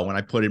to go. And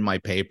I put in my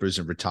papers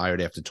and retired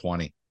after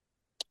 20.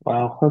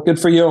 Wow. Well, good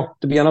for you,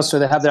 to be honest,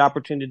 to have the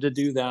opportunity to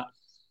do that.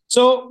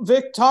 So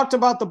Vic talked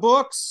about the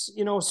books,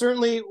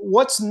 certainly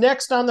what's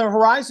next on the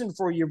horizon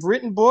for you? You've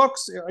written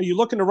books. Are you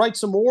looking to write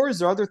some more? Is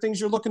there other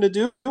things you're looking to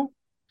do?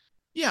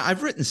 Yeah,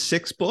 I've written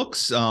 6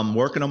 books,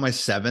 working on my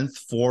 7th,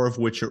 4 of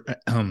which are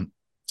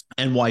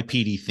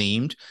NYPD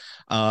themed.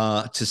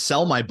 To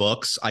sell my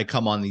books, I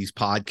come on these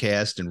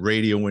podcasts and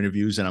radio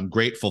interviews, and I'm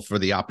grateful for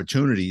the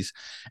opportunities.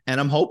 And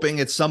I'm hoping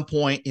at some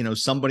point,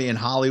 somebody in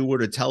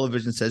Hollywood or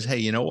television says, hey,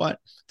 you know what?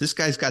 This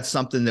guy's got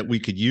something that we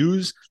could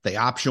use. They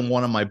option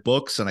one of my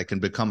books and I can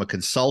become a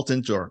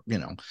consultant or,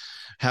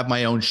 have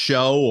my own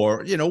show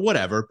or,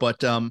 whatever.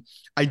 But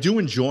I do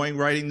enjoy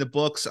writing the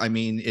books. I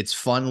mean, it's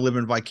fun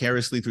living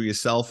vicariously through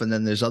yourself. And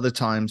then there's other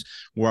times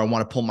where I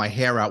want to pull my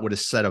hair out with a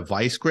set of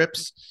vice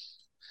grips.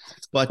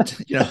 But,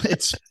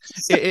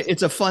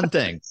 it's a fun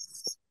thing.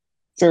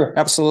 Sure,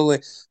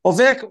 absolutely. Well,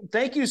 Vic,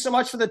 thank you so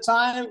much for the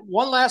time.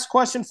 One last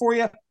question for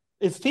you.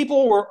 If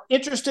people were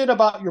interested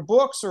about your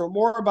books or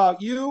more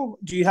about you,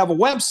 do you have a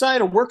website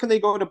or where can they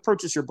go to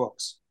purchase your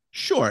books?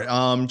 Sure.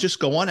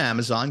 Just go on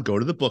Amazon, go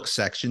to the book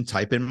section,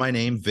 type in my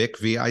name, Vic,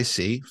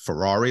 V-I-C,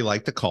 Ferrari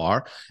like the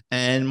car,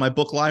 and my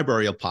book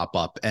library will pop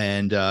up.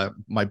 And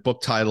my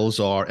book titles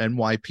are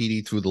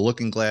NYPD Through the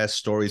Looking Glass,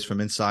 Stories from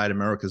Inside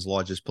America's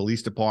Largest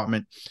Police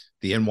Department,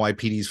 The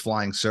NYPD's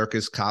Flying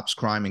Circus, Cops,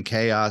 Crime, and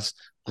Chaos,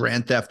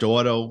 Grand Theft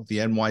Auto, the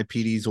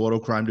NYPD's Auto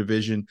Crime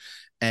Division,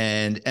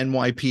 and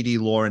NYPD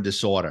Law and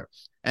Disorder.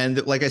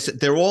 And like I said,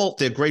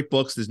 they're great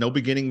books. There's no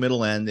beginning,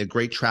 middle, end. They're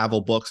great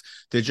travel books.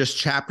 They're just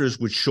chapters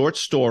with short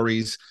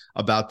stories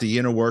about the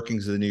inner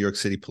workings of the New York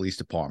City Police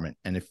Department.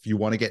 And if you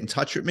want to get in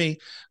touch with me,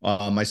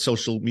 my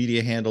social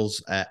media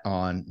handles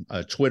on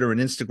Twitter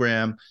and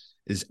Instagram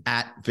is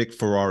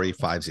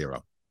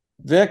 @VicFerrari50.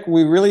 Vic,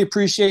 we really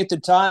appreciate the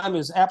time.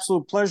 It's an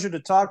absolute pleasure to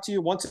talk to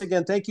you. Once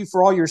again, thank you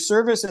for all your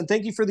service and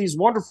thank you for these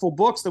wonderful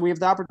books that we have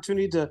the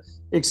opportunity to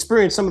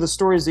experience some of the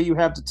stories that you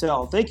have to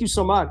tell. Thank you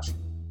so much.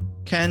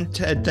 Ken,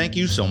 Ted, thank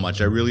you so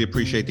much. I really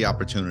appreciate the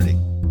opportunity.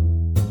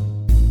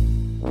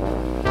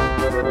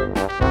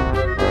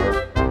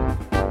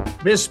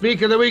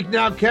 Misspeak of the week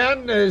now,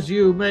 Ken. As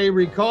you may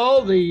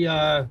recall, the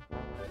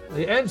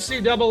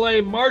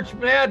NCAA March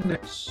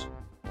Madness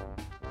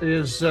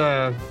is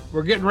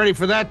we're getting ready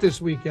for that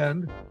this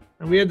weekend.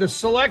 And we had the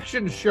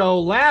selection show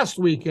last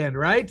weekend,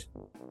 right?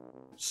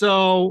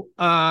 So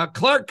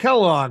Clark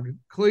Kellogg,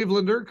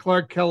 Clevelander,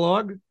 Clark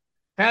Kellogg,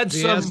 had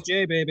some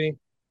CSJ, baby.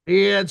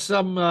 He had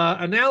some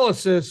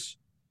analysis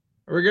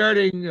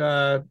regarding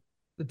the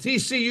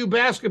TCU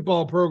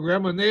basketball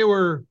program when they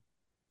were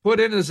put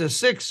in as a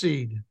 6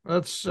 seed.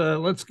 Let's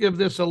give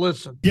this a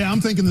listen. Yeah,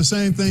 I'm thinking the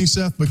same thing,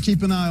 Seth, but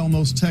keep an eye on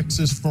those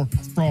Texas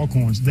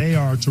Froghorns. They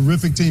are a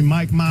terrific team.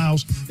 Mike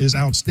Miles is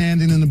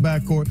outstanding in the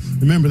backcourt.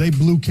 Remember, they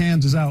blew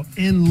Kansas out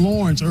in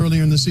Lawrence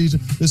earlier in the season.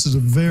 This is a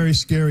very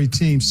scary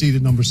team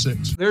seeded number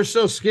 6. They're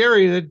so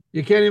scary that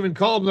you can't even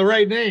call them the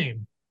right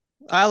name.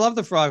 I love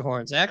the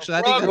Froghorns. Actually,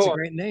 I think that's a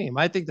great name.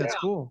 I think that's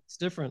cool. It's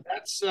different.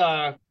 That's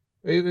the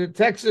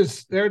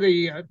Texas. They're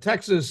the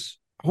Texas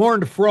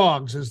Horned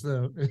Frogs. Is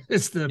the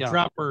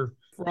proper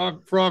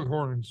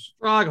Froghorns.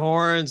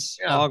 Froghorns.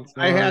 Yeah.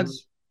 I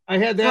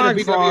had that at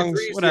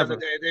BW3s the other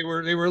day. They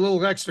were a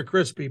little extra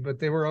crispy, but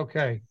they were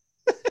okay.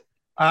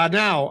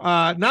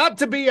 Now, not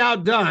to be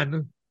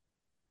outdone,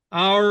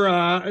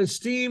 our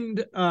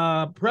esteemed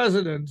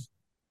president.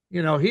 He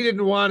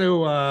didn't want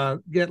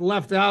to get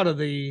left out of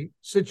the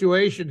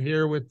situation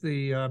here with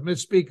the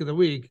Misspeak of the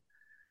Week.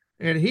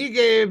 And he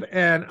gave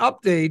an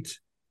update.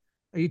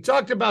 He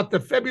talked about the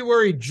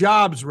February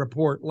jobs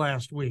report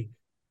last week.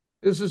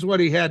 This is what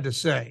he had to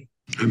say.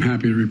 I'm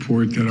happy to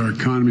report that our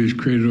economy has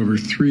created over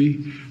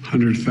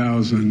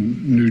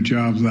 300,000 new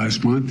jobs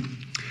last month.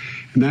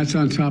 And that's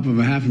on top of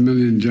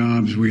 500,000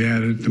 jobs we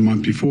added the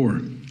month before.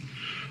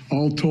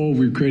 All told,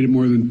 we've created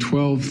more than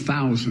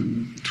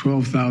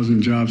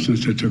 12,000 jobs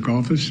since I took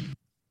office.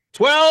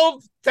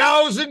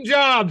 12,000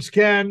 jobs,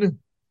 Ken.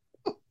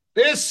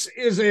 This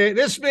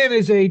man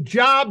is a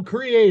job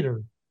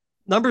creator.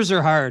 Numbers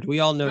are hard. We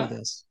all know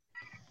this.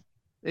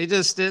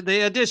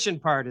 The addition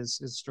part is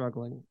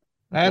struggling.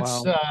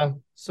 That's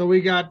so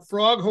we got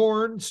frog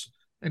horns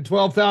and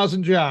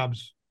 12,000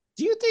 jobs.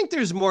 Do you think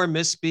there's more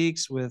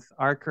misspeaks with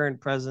our current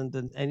president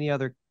than any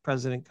other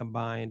president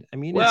combined? I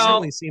mean, it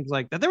certainly seems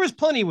like that. There was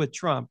plenty with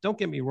Trump. Don't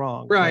get me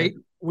wrong. Right.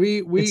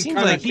 We kind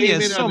of like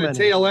came in on the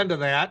tail end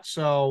of that.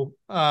 So,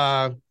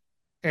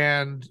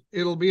 and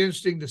it'll be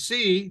interesting to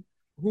see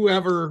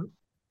whoever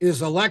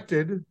is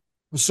elected,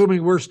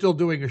 assuming we're still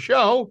doing a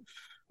show,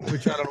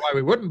 which I don't know why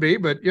we wouldn't be,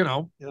 but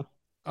it'll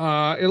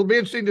be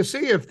interesting to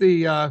see if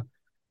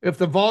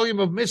the volume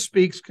of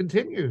misspeaks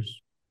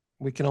continues.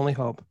 We can only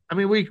hope. I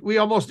mean, we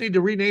almost need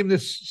to rename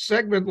this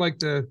segment like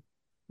the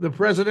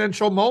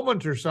presidential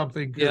moment or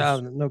something. Yeah,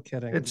 no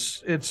kidding.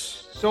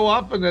 It's so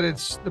often that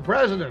it's the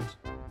president,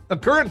 the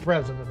current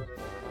president.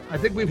 I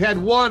think we've had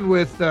one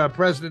with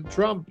President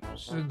Trump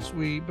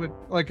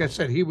but like I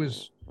said, he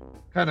was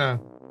kind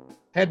of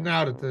heading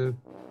out at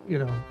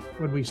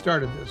when we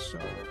started this. So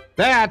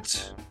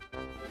that,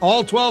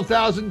 all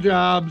 12,000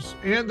 jobs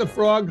and the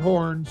frog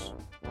horns.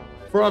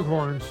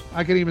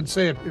 I can't even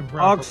say it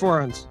improperly. Frog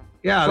horns.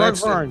 Yeah, frog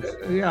that's horns.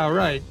 Yeah,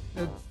 right.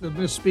 That's the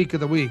misspeak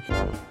of the week.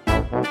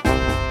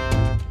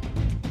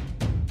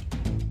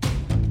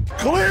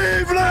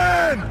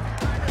 Cleveland,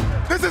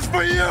 this is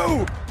for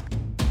you.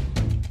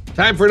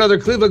 Time for another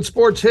Cleveland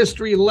sports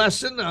history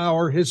lesson.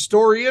 Our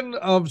historian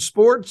of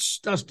sports,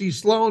 Dusty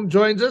Sloan,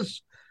 joins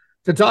us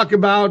to talk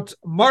about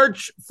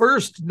March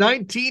 1st,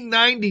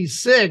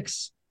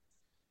 1996.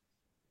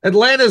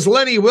 Atlanta's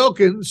Lenny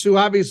Wilkens, who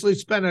obviously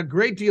spent a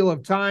great deal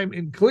of time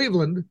in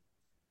Cleveland,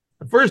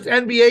 the first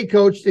NBA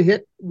coach to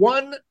hit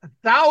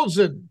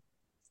 1,000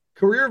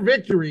 career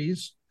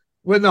victories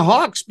when the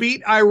Hawks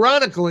beat,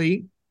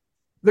 ironically,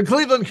 the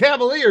Cleveland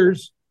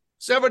Cavaliers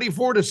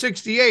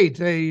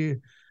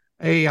 74-68,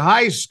 a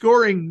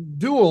high-scoring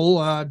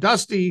duel.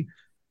 Dusty,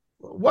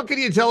 what can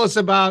you tell us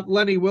about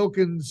Lenny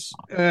Wilkens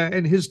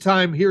and his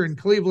time here in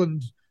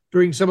Cleveland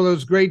during some of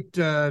those great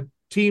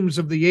teams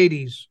of the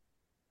 80s?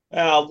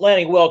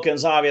 Lenny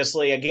Wilkens,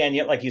 obviously, again,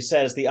 like you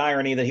said, it's the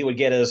irony that he would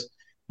get his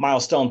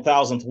milestone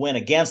 1,000th win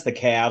against the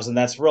Cavs, and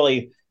that's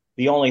really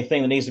the only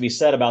thing that needs to be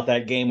said about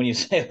that game when you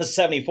say it was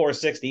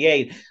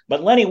 74-68.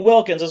 But Lenny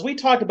Wilkens, as we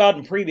talked about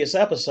in previous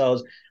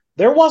episodes,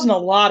 there wasn't a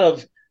lot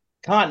of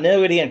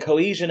continuity and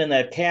cohesion in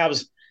that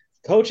Cavs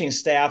coaching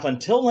staff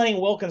until Lenny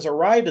Wilkens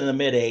arrived in the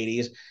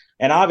mid-'80s,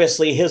 and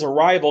obviously his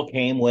arrival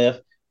came with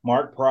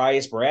Mark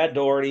Price, Brad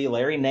Daugherty,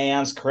 Larry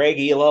Nance, Craig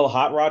Elo,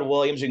 Hot Rod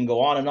Williams, you can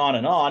go on and on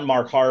and on,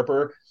 Mark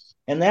Harper.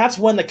 And that's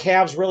when the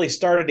Cavs really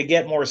started to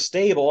get more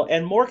stable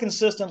and more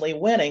consistently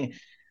winning.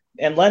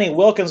 And Lenny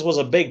Wilkens was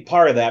a big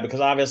part of that because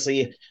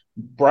obviously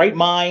bright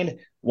mind,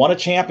 won a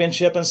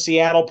championship in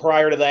Seattle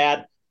prior to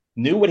that,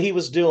 knew what he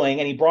was doing,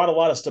 and he brought a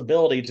lot of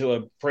stability to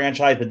a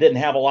franchise that didn't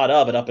have a lot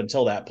of it up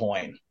until that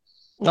point.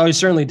 Oh, he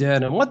certainly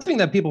did. And one thing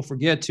that people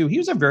forget, too, he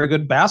was a very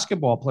good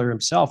basketball player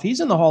himself.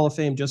 He's in the Hall of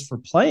Fame just for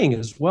playing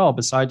as well,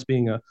 besides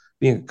being a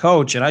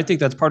coach. And I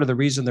think that's part of the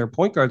reason their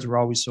point guards were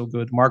always so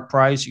good. Mark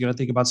Price, you got to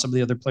think about some of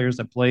the other players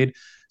that played.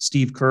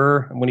 Steve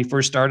Kerr, when he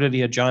first started, he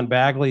had John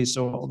Bagley.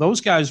 So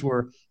those guys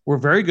were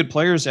very good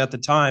players at the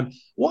time.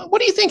 What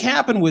do you think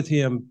happened with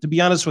him, to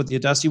be honest with you,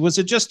 Dusty? Was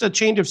it just a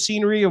change of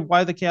scenery of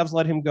why the Cavs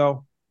let him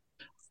go?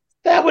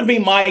 That would be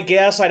my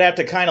guess. I'd have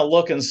to kind of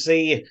look and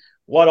see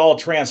what all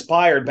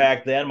transpired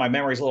back then. My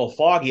memory's a little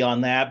foggy on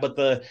that,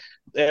 but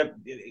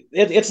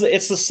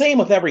it's the same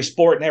with every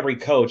sport and every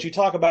coach. You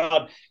talk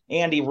about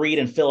Andy Reid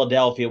in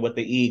Philadelphia with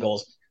the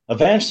Eagles.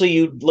 Eventually,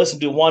 you listen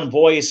to one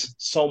voice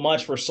so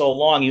much for so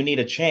long, you need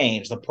a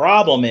change. The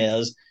problem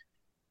is,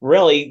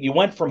 really, you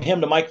went from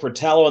him to Mike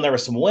Fratello, and there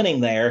was some winning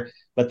there.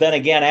 But then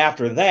again,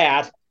 after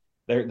that,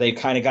 they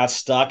kind of got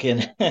stuck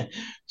in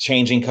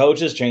changing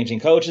coaches,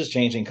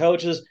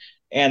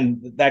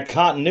 and that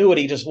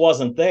continuity just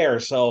wasn't there.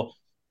 So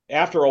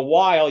after a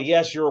while,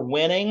 yes, you're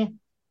winning,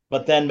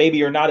 but then maybe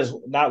you're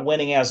not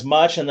winning as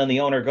much. And then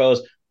the owner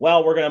goes,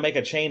 well, we're going to make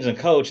a change in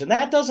coach. And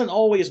that doesn't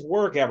always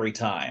work every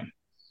time.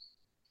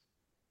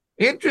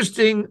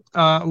 Interesting.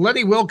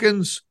 Lenny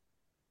Wilkens,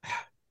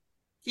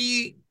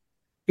 he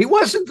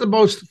wasn't the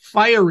most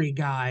fiery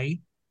guy,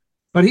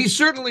 but he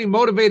certainly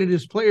motivated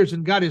his players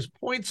and got his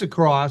points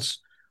across.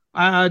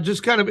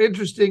 Just kind of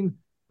interesting,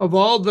 of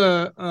all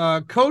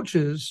the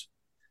coaches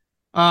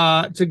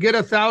to get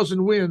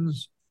 1,000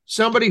 wins,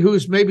 somebody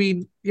who's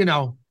maybe,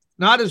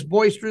 not as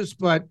boisterous,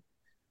 but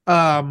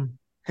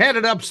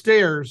headed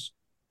upstairs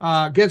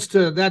gets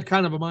to that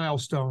kind of a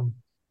milestone.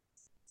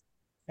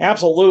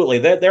 Absolutely.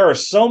 There are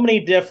so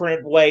many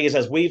different ways,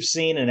 as we've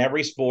seen in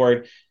every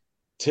sport,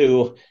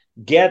 to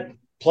get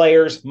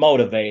players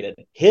motivated.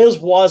 His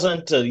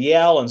wasn't to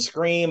yell and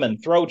scream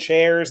and throw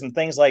chairs and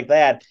things like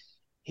that.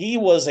 he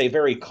was a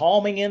very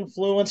calming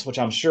influence, which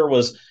I'm sure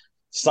was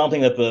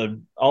something that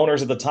the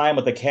owners at the time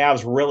with the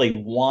Cavs really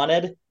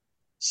wanted.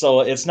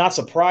 So it's not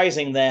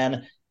surprising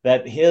then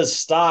that his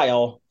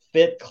style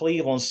fit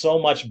Cleveland so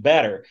much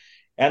better.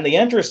 And the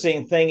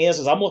interesting thing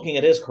is I'm looking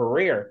at his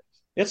career.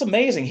 It's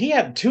amazing. He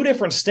had 2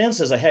 different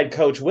stints as a head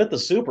coach with the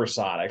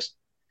Supersonics,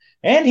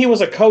 and he was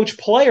a coach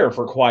player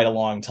for quite a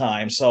long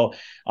time. So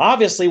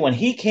obviously when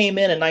he came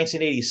in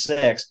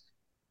 1986,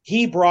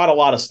 he brought a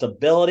lot of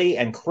stability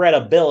and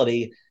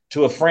credibility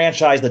to a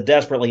franchise that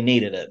desperately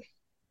needed it.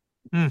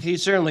 He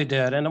certainly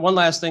did. And one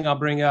last thing I'll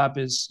bring up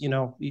is,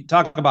 you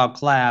talk about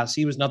class.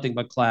 He was nothing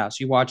but class.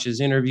 You watch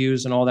his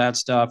interviews and all that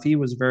stuff. He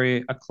was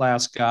very a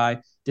class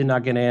guy, did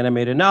not get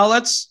animated.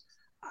 Now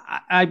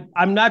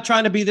I'm not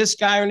trying to be this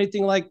guy or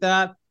anything like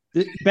that.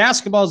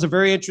 Basketball is a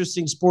very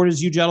interesting sport,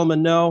 as you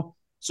gentlemen know.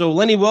 So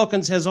Lenny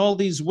Wilkens has all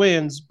these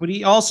wins, but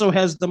he also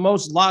has the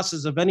most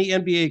losses of any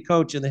NBA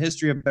coach in the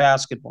history of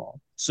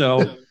basketball.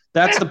 So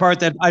that's the part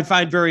that I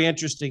find very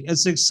interesting.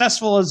 As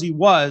successful as he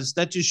was,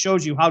 that just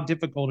shows you how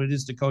difficult it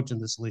is to coach in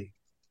this league.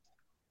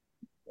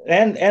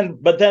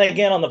 But then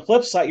again, on the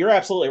flip side, you're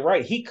absolutely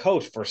right. He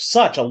coached for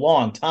such a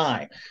long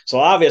time. So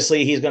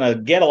obviously he's going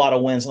to get a lot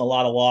of wins and a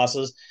lot of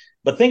losses.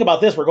 But think about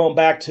this. We're going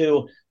back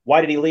to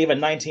why did he leave in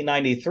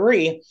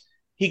 1993?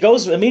 He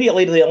goes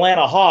immediately to the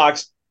Atlanta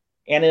Hawks,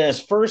 and in his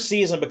first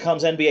season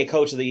becomes NBA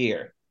Coach of the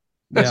Year.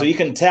 Yeah. So you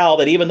can tell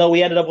that even though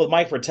we ended up with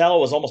Mike Fratello,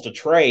 it was almost a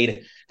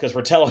trade because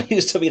Fratello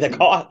used to be the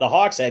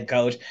Hawks head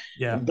coach.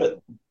 Yeah. But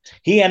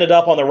he ended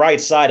up on the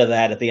right side of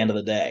that at the end of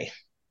the day.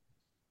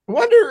 I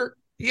wonder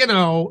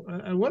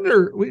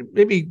we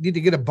maybe need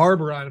to get a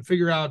barber on and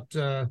figure out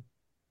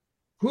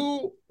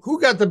who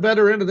got the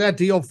better end of that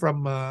deal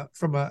from a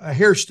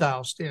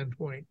hairstyle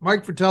standpoint,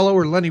 Mike Fratello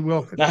or Lenny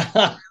Wilkens.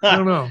 I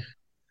don't know.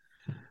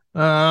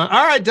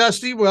 All right,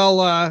 Dusty.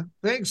 Well,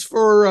 thanks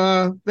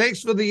for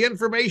the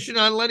information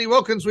on Lenny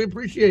Wilkens. We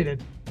appreciate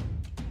it.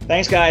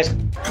 Thanks, guys.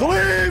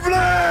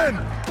 Cleveland,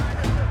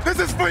 this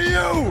is for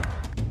you.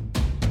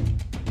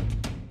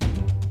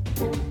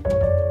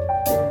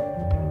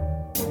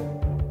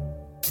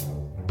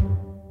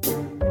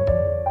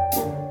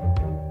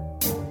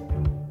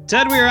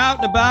 Ted, we are out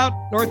and about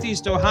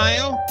Northeast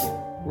Ohio.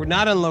 We're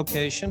not on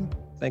location,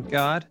 thank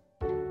God.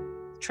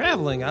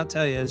 Traveling, I'll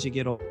tell you, as you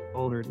get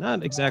older,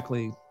 not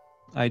exactly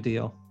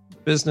ideal.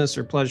 Business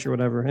or pleasure,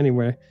 whatever.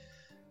 Anyway,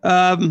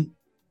 had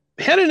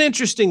an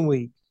interesting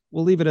week.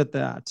 We'll leave it at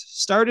that.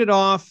 Started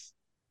off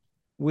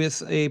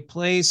with a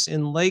place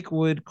in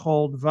Lakewood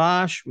called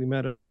Vash. We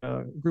met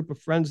a group of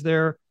friends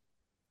there,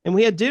 and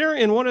we had dinner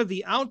in one of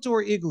the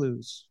outdoor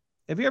igloos.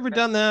 Have you ever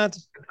done that?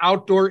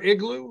 Outdoor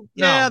igloo?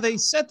 Yeah, No. they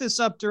set this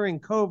up during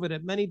COVID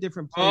at many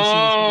different places.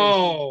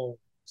 Oh,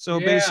 so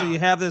basically you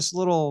have this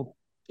little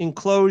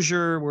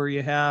enclosure where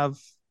you have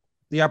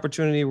the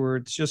opportunity where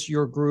it's just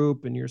your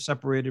group and you're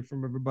separated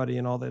from everybody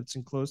and all that's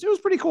enclosed. It was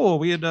pretty cool.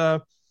 We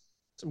had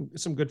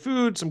some good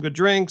food, some good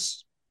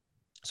drinks.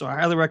 So I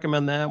highly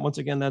recommend that. Once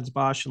again, that's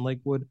Bosch in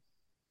Lakewood.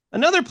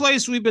 Another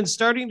place we've been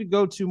starting to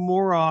go to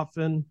more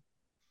often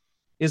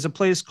is a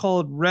place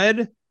called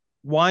Red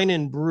Wine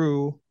and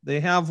Brew.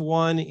 They have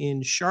one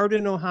in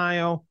Chardon,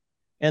 Ohio,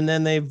 and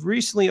then they've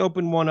recently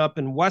opened one up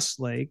in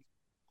Westlake.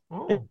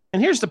 Oh.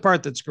 And here's the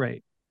part that's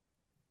great.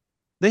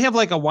 They have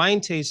like a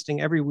wine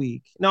tasting every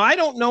week. Now, I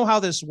don't know how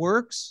this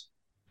works,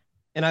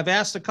 and I've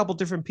asked a couple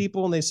different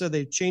people, and they said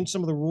they've changed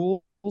some of the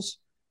rules.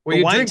 Well,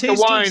 you drink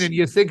the wine and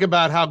you think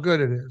about how good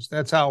it is.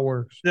 That's how it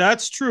works.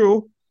 That's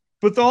true.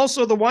 But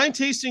also, the wine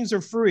tastings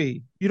are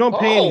free. You don't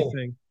pay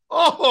anything.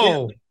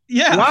 Oh.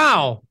 Yeah.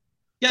 Wow.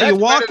 Yeah, That's you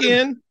walk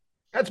in.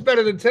 That's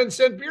better than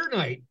 10-cent beer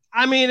night.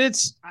 I mean,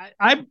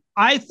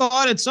 I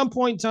thought at some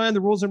point in time, the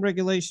rules and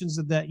regulations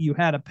that you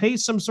had to pay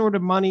some sort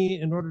of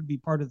money in order to be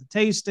part of the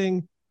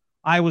tasting.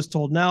 I was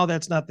told now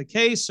that's not the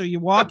case. So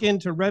you walk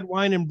into Red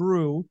Wine and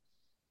Brew,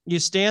 you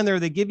stand there,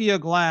 they give you a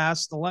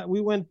glass.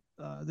 We went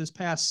this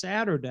past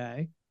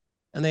Saturday,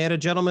 and they had a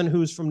gentleman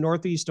who's from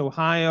Northeast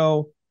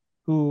Ohio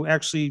who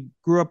actually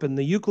grew up in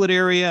the Euclid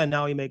area, and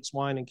now he makes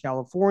wine in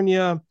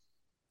California.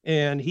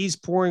 And he's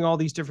pouring all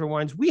these different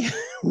wines. We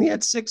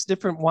had 6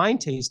 different wine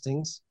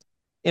tastings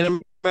in a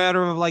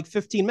matter of like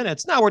 15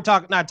 minutes. Now we're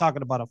not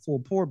talking about a full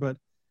pour, but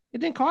it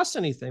didn't cost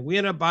anything. We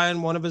ended up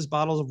buying one of his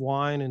bottles of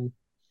wine and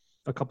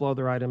a couple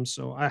other items.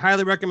 So I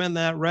highly recommend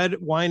that.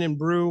 Red Wine and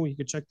Brew. You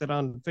can check that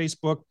on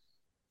Facebook.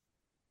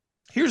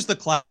 Here's the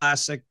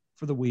classic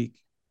for the week.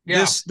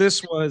 Yeah.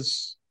 This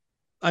was,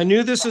 I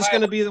knew this was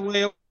going to be the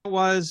way it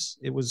was.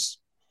 It was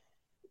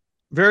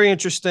very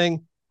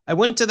interesting. I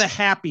went to the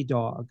Happy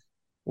Dog,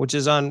 which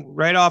is on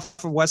right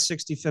off of West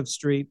 65th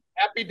Street.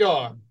 Happy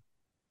Dog.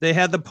 They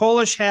had the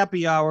Polish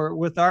happy hour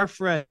with our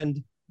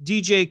friend,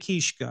 DJ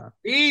Kishka.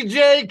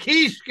 DJ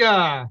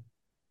Kishka.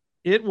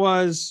 It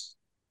was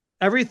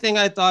everything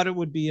I thought it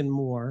would be and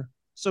more.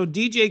 So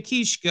DJ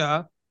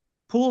Kishka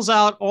pulls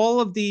out all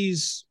of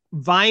these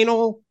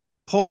vinyl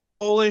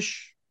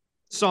Polish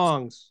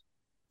songs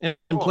and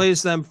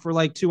plays them for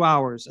like 2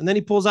 hours. And then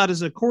he pulls out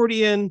his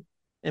accordion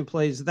and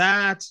plays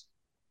that.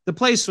 The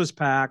place was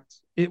packed.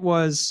 It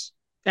was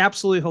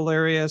absolutely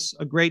hilarious.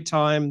 A great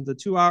time. The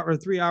 2 hour or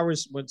 3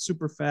 hours went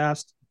super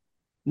fast.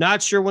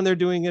 Not sure when they're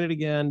doing it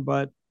again,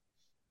 but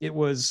it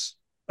was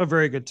a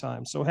very good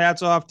time. So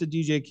hats off to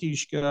DJ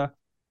Kishka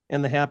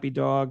and the Happy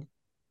Dog.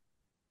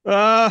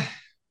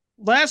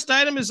 Last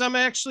item is I'm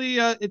actually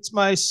it's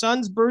my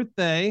son's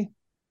birthday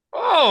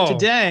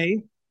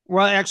today.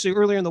 Well, actually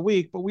earlier in the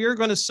week, but we are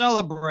going to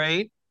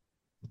celebrate.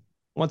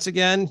 Once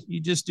again, you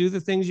just do the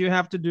things you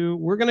have to do.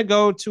 We're going to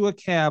go to a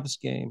Cavs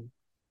game.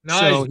 Nice.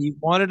 So he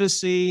wanted to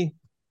see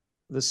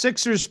the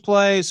Sixers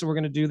play, so we're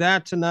going to do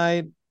that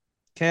tonight.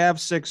 Cavs,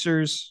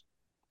 Sixers,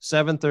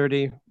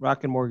 7:30,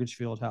 Rocket Mortgage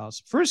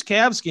Fieldhouse. First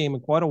Cavs game in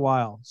quite a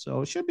while,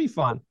 so it should be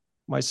fun.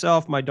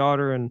 Myself, my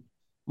daughter, and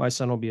my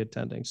son will be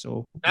attending,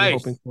 so we're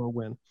hoping for a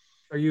win.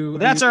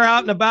 That's our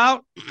out and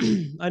about.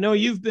 I know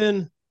you've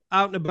been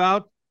out and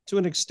about to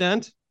an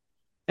extent.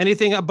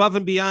 Anything above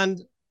and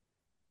beyond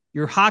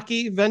your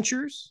hockey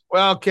ventures?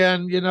 Well,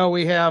 Ken,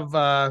 we have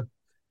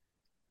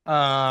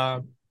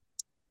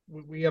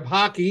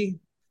hockey.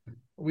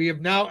 We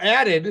have now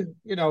added,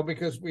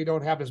 because we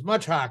don't have as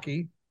much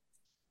hockey,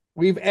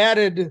 we've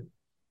added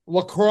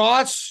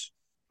lacrosse.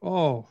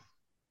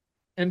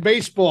 And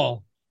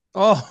baseball.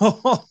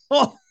 Oh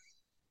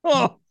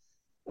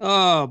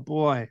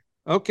boy.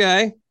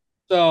 Okay.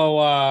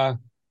 So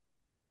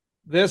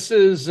this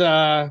is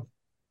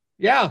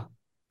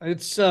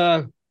it's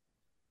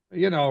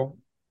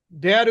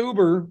Dad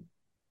Uber.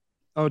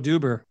 Oh,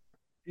 Duber.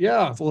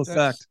 Yeah. Full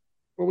effect.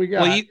 What we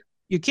got. Well,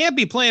 you can't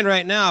be playing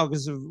right now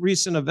because of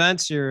recent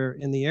events here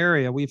in the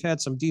area. We've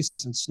had some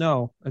decent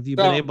snow. Have you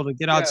been able to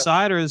get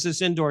outside, or is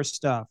this indoor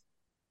stuff?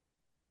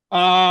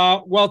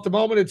 Well, at the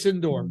moment it's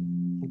indoor.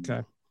 Okay.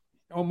 At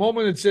the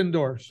moment it's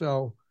indoor.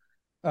 So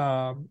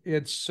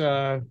it's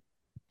There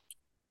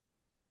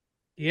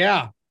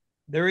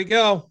we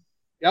go.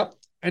 Yep.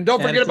 And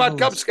don't forget about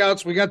Cub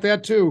Scouts. We got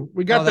that too.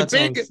 We got the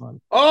big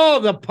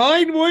the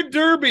Pinewood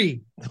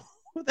Derby.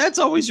 That's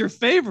always your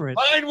favorite.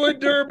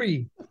 Pinewood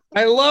Derby.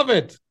 I love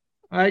it.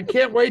 I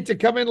can't wait to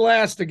come in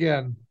last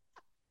again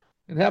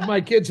and have my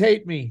kids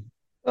hate me.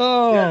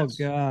 Oh,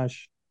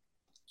 gosh.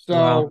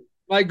 So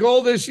my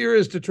goal this year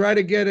is to try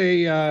to get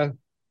a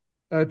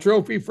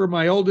trophy for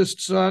my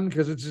oldest son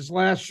because it's his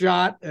last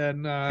shot.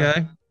 And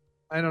I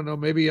don't know,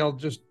 maybe I'll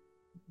just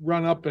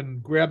run up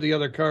and grab the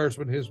other cars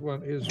when his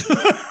one is.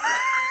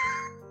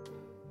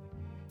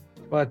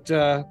 But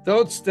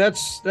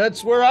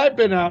that's where I've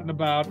been out and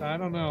about. I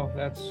don't know.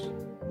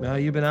 Well,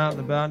 you've been out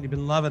and about and you've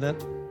been loving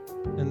it.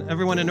 And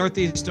everyone in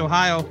Northeast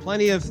Ohio,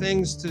 plenty of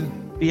things to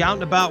be out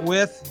and about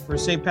with. For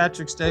St.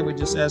 Patrick's Day, we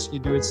just ask you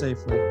to do it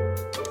safely.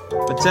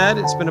 But Ted,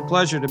 it's been a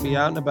pleasure to be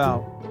out and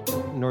about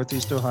in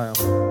Northeast Ohio.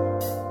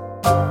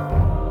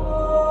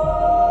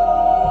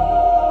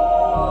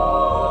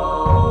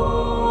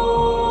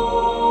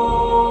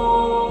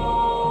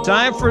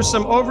 Time for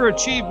some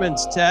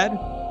overachievements, Ted.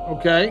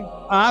 Okay.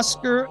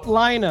 Oscar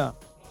Lina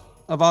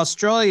of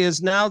Australia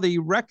is now the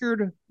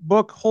record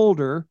book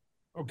holder.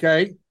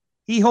 Okay.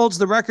 He holds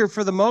the record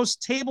for the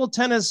most table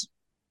tennis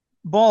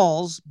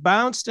balls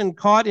bounced and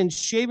caught in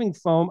shaving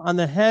foam on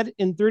the head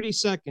in 30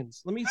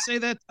 seconds. Let me say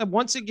that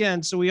once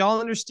again so we all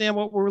understand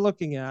what we're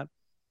looking at.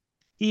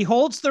 He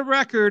holds the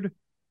record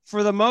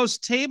for the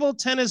most table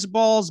tennis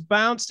balls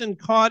bounced and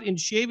caught in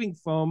shaving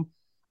foam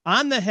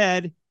on the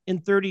head in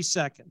 30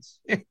 seconds.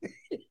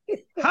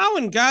 How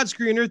in God's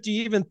green earth do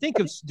you even think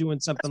of doing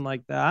something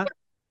like that?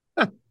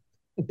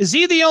 Is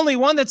he the only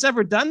one that's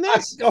ever done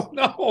this? I don't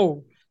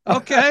know.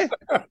 Okay.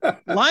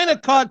 Lina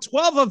caught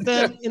 12 of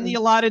them in the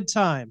allotted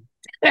time.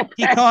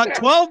 He caught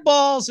 12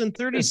 balls in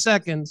 30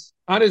 seconds.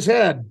 On his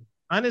head.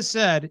 On his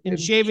head in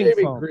shaving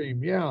foam.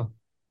 Cream, yeah.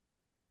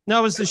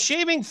 Now, is the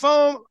shaving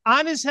foam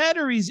on his head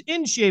or he's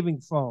in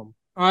shaving foam?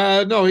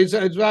 No, it's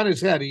on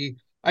his head.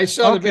 I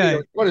saw the video.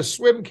 He put a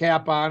swim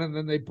cap on and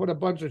then they put a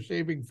bunch of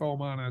shaving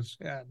foam on his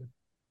head.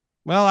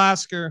 Well,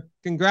 Oscar,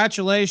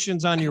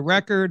 congratulations on your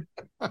record.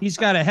 He's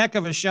got a heck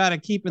of a shot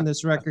at keeping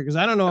this record because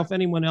I don't know if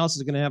anyone else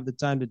is going to have the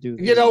time to do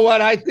this. You know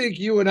what? I think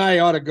you and I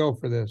ought to go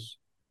for this.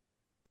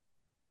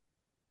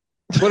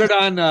 Put it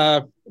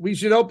on. We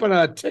should open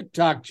a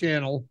TikTok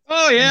channel.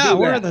 Oh, yeah.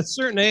 We're at a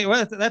certain age.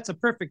 Well, that's a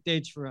perfect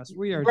age for us.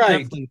 We are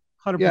definitely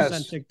 100%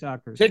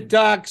 TikTokers.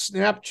 TikTok,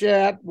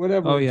 Snapchat,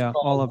 whatever. Oh, yeah.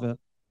 All of it.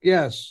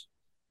 Yes.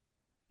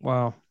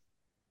 Wow.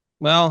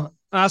 Well,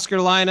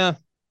 Oscar Lina,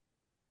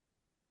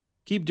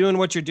 keep doing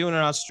what you're doing in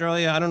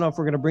Australia. I don't know if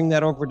we're going to bring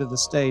that over to the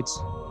States,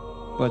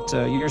 but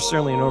you're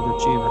certainly an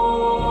overachiever.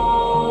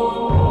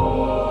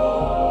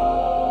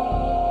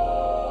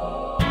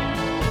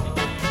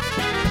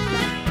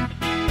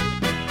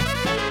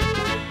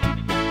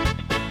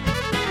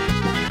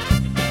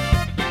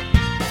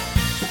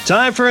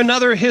 Time for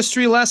another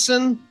history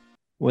lesson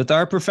with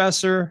our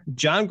professor,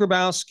 John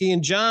Grabowski.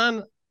 And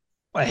John,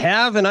 I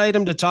have an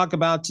item to talk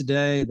about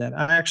today that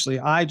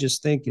I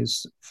just think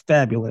is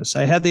fabulous.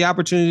 I had the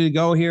opportunity to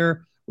go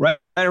here right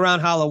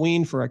around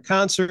Halloween for a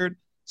concert,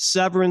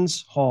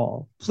 Severance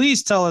Hall.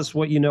 Please tell us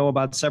what you know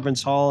about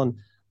Severance Hall and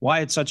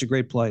why it's such a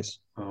great place.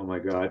 Oh my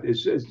God.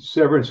 It's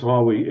Severance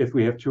Hall. If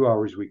we have 2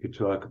 hours, we could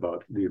talk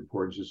about the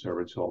importance of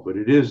Severance Hall, but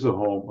it is the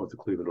home of the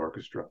Cleveland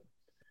Orchestra.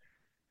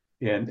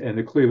 And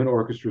the Cleveland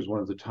Orchestra is one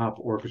of the top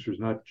orchestras,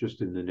 not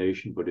just in the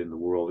nation, but in the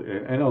world.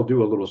 And I'll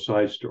do a little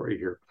side story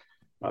here.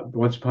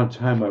 Once upon a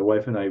time, my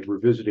wife and I were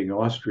visiting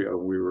Austria.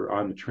 We were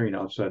on the train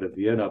outside of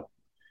Vienna,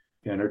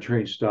 and our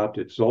train stopped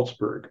at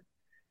Salzburg.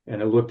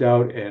 And I looked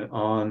out, and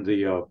on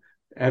the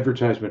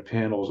advertisement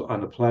panels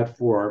on the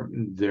platform,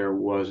 there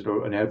was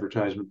an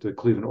advertisement the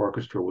Cleveland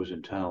Orchestra was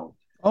in town.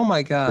 Oh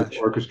my gosh. The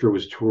orchestra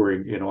was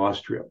touring in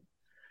Austria.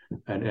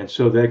 And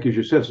so that gives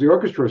you a sense. The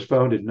orchestra was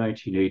founded in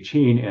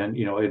 1918, and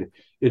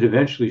it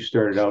eventually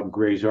started out in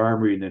Gray's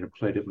Armory, and then it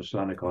played at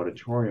Masonic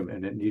Auditorium,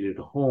 and it needed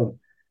a home.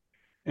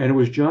 And it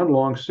was John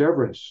Long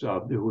Severance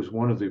who was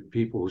one of the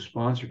people who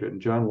sponsored it.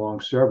 And John Long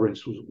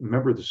Severance was a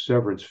member of the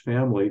Severance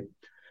family.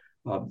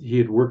 He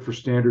had worked for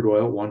Standard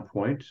Oil at one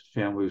point.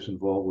 Family was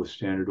involved with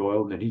Standard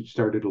Oil, and then he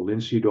started a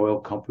linseed oil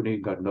company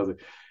and got another.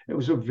 It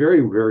was a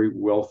very, very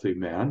wealthy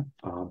man.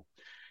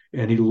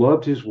 And he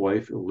loved his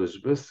wife,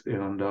 Elizabeth.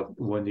 And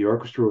when the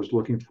orchestra was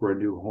looking for a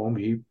new home,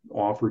 he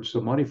offered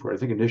some money for it. I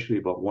think initially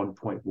about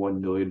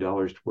 $1.1 million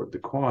toward the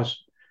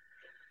cost.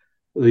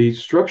 The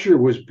structure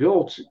was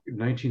built in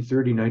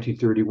 1930,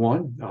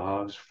 1931. It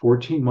was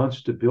 14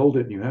 months to build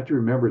it. And you have to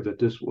remember that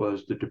this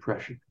was the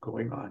Depression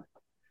going on.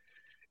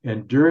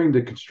 And during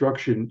the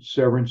construction,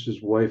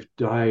 Severance's wife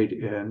died,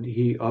 and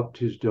he upped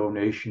his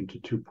donation to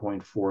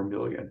 $2.4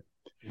 million.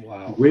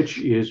 Wow. Which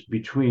is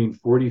between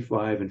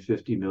 $45 and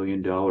 $50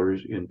 million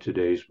in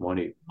today's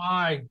money.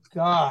 My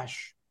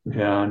gosh.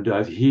 And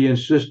he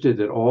insisted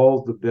that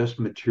all the best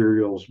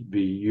materials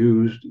be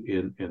used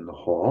in the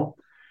hall.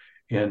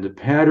 And the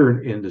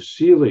pattern in the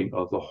ceiling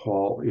of the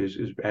hall is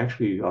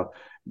actually,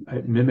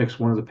 it mimics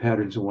one of the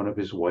patterns of one of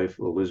his wife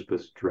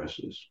Elizabeth's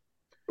dresses.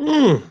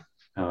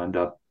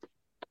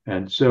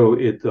 And so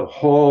the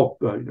hall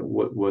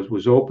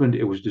was opened.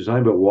 It was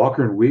designed by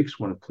Walker and Weeks,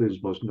 one of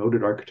Cleveland's most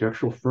noted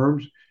architectural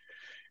firms.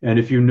 And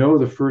if you know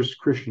the First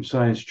Christian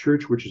Science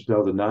Church, which is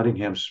now the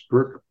Nottingham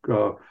Spurk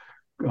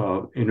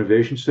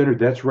Innovation Center,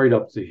 that's right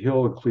up the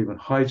hill in Cleveland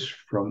Heights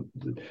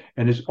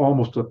and it's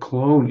almost a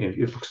clone.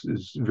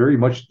 It's very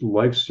much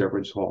like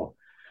Severance Hall,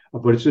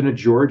 but it's in a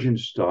Georgian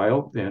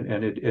style,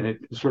 and it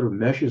sort of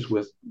meshes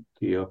with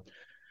the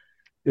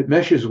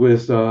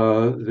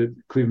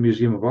Cleveland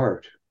Museum of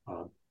Art.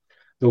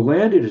 The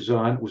land it is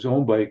on was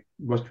owned by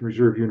Western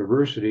Reserve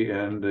University,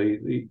 and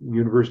the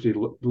university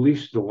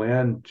leased the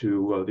land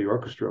to the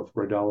orchestra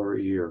for $1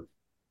 a year.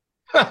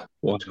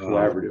 It's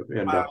collaborative,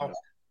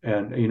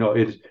 and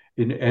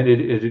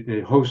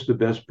it hosts the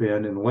best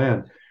band in the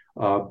land.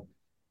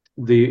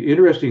 The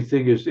interesting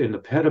thing is, in the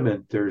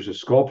pediment, there's a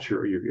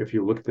sculpture. If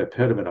you look at that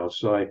pediment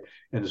outside,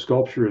 and the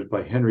sculpture is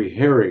by Henry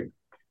Herring.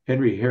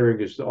 Henry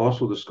Herring is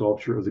also the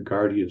sculptor of the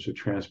Guardians of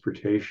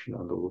Transportation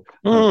on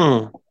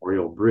the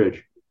Memorial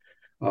Bridge.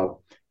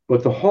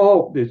 But the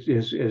hall is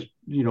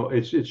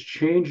it's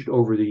changed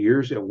over the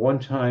years. At one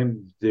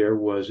time, there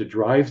was a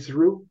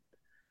drive-through.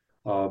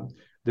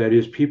 That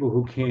is, people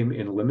who came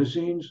in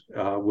limousines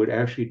would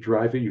actually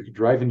drive it. You could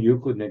drive in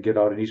Euclid and then get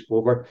out on East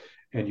Boulevard,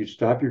 and you'd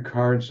stop your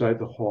car inside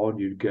the hall, and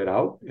you'd get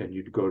out, and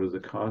you'd go to the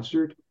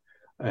concert,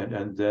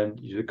 and then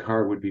the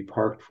car would be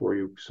parked for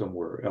you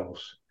somewhere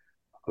else.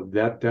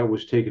 That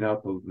was taken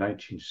out in the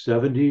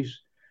 1970s.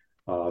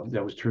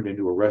 That was turned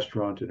into a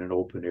restaurant in an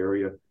open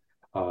area.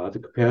 The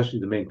capacity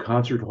of the main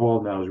concert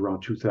hall now is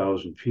around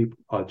 2,000 people.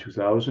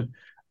 2,000.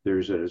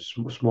 There's a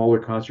smaller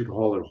concert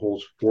hall that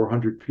holds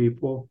 400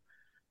 people.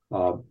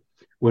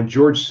 When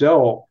George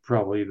Szell,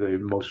 probably the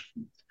most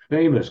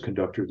famous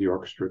conductor of the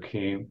orchestra,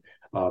 came,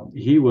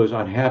 he was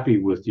unhappy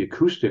with the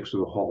acoustics of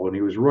the hall, and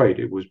he was right.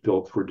 It was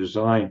built for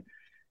design.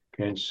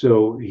 And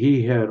so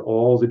he had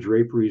all the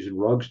draperies and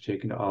rugs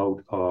taken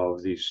out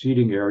of the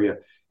seating area,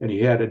 and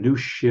he had a new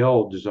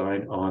shell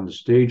design on the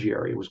stage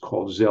area. It was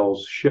called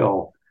Szell's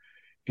Shell.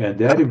 And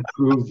that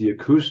improved the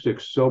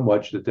acoustics so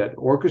much that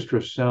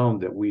orchestra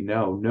sound that we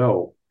now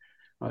know,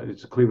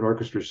 it's a Cleveland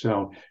Orchestra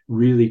sound,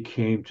 really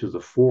came to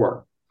the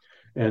fore.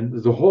 And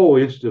the whole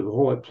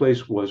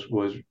place was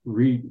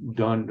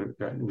redone.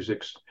 It was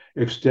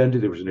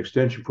extended. There was an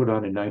extension put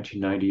on in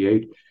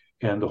 1998,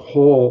 and the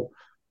whole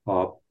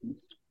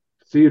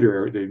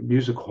theater, the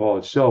music hall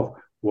itself,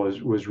 was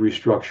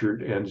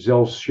restructured. And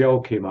Szell's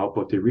Shell came out,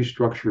 but they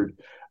restructured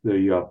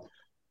the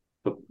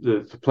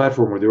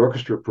platform where the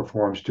orchestra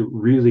performs to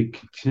really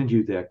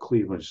continue that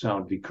Cleveland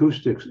sound. The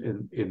acoustics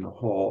in the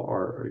hall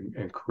are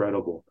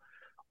incredible.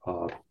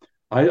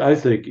 I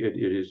think it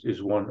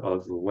is one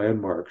of the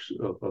landmarks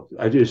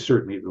it is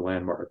certainly the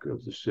landmark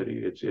of the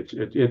city.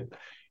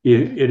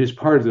 It is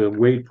part of the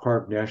Wade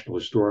Park National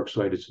Historic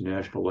Site. It's a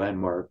national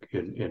landmark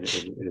in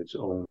its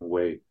own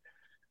way.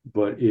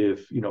 But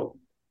if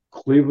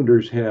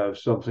Clevelanders have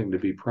something to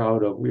be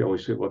proud of, we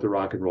always say, well, the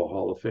Rock and Roll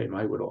Hall of Fame.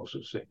 I would also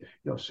say,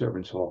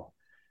 Severance Hall.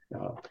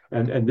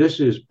 And this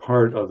is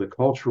part of the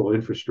cultural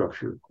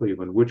infrastructure of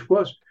Cleveland, which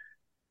was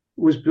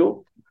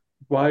built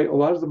by a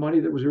lot of the money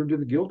that was earned in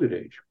the Gilded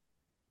Age.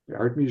 The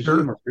art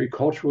museum are very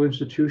cultural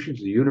institutions.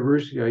 The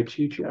university I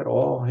teach at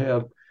all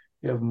have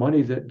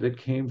money that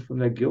came from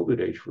that Gilded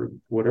Age. For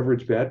whatever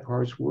its bad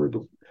parts were,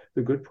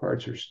 the good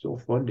parts are still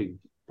funding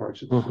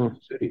parts of the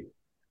city.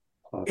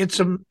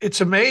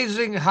 It's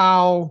amazing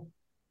how,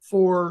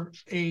 for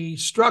a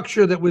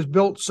structure that was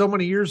built so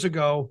many years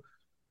ago,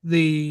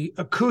 the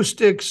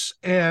acoustics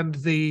and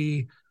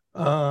the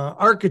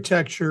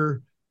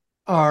architecture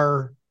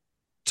are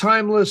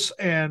timeless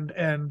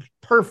and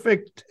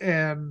perfect,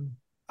 and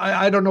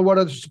I don't know what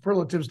other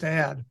superlatives to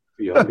add.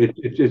 Yeah,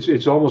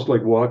 it's almost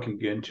like walking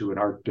into an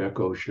Art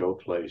Deco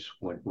showplace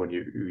when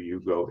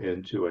you go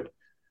into it,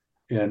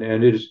 and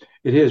it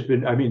has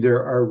been. I mean,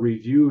 there are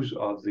reviews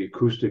of the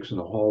acoustics in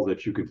the hall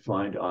that you can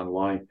find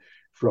online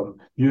from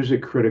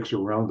music critics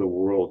around the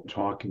world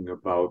talking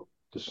about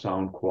the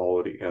sound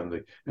quality and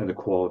the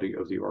quality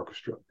of the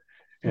orchestra.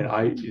 And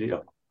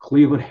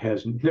Cleveland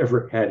has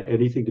never had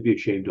anything to be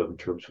ashamed of in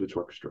terms of its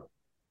orchestra.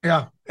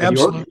 Yeah,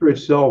 absolutely. The orchestra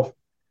itself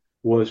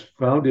was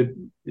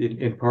founded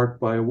in part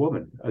by a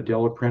woman,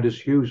 Adela Prentice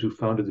Hughes, who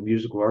founded the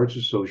Musical Arts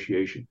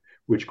Association,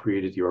 which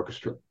created the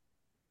orchestra.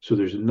 So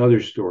there's another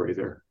story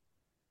there.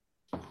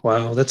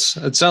 Wow, it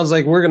sounds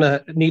like we're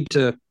gonna need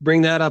to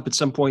bring that up at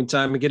some point in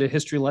time and get a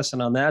history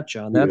lesson on that,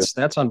 John.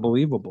 That's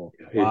unbelievable.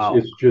 Wow.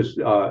 It's just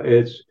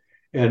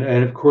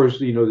and of course,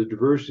 the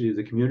diversity of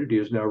the community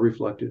is now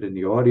reflected in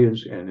the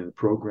audience and in the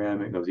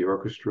programming of the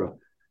orchestra.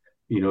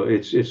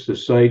 It's the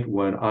site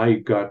when I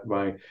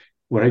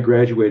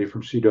graduated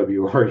from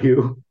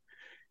CWRU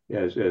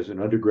as an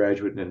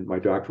undergraduate and my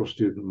doctoral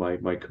student,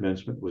 my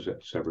commencement was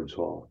at Severance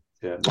Hall.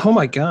 And, oh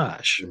my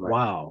gosh!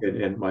 Wow!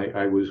 And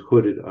I was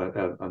hooded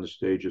on the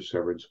stage of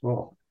Severance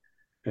Hall,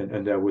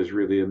 and that was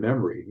really a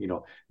memory.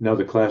 Now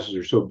the classes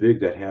are so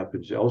big that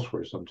happens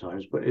elsewhere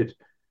sometimes, but it's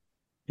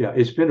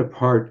been a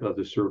part of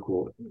the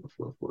circle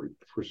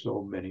for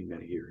so many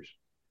years,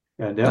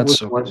 and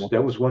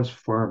that was once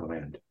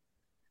farmland.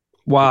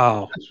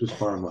 Wow! This was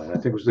farmland. I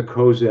think it was the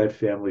Cozad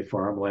family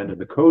farmland, and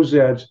the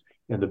Cozads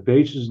and the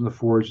Bateses and the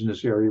Fords in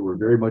this area were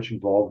very much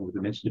involved with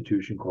an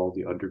institution called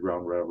the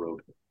Underground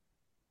Railroad.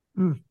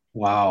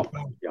 Wow.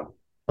 Yeah.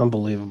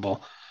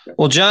 Unbelievable.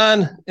 Well,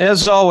 John,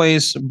 as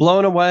always,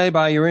 blown away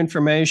by your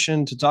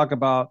information to talk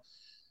about,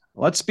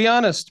 let's be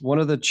honest, one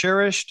of the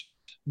cherished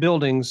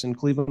buildings in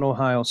Cleveland,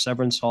 Ohio,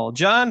 Severance Hall.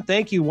 John,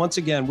 thank you once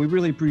again. We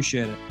really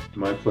appreciate it.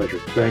 My pleasure.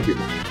 Thank you.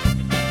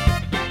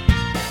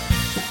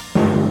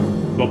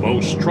 The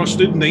most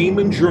trusted name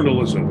in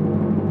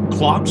journalism,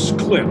 Klopp's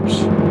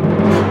Clips.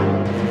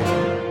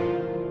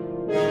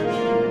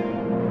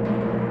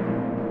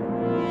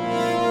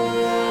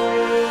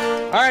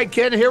 All right,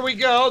 Ken, here we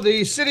go.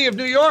 The city of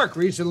New York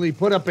recently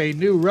put up a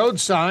new road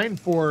sign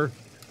for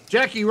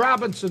Jackie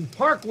Robinson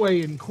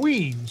Parkway in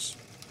Queens.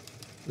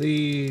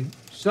 The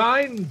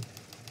sign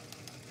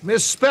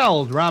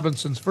misspelled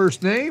Robinson's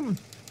first name,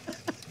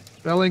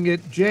 spelling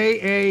it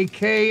Jakie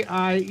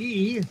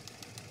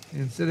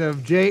instead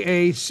of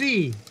Jackie.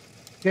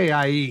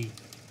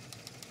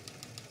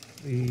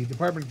 The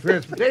Department of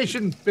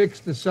Transportation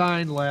fixed the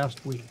sign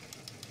last week.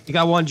 You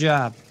got one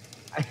job.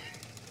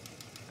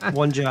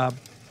 One job.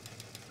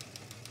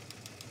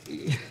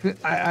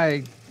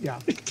 Yeah.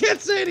 You can't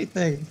say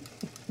anything.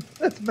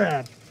 That's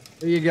bad.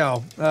 There you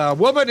go. A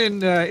woman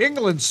in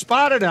England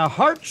spotted a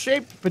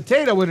heart-shaped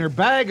potato in her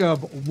bag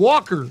of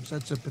Walkers.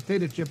 That's a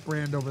potato chip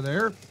brand over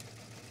there.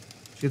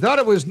 She thought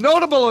it was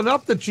notable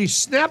enough that she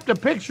snapped a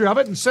picture of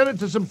it and sent it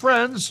to some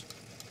friends.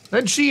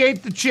 Then she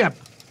ate the chip.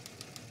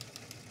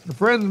 The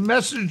friend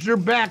messaged her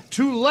back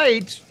too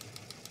late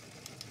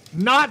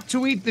not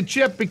to eat the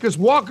chip because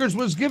Walkers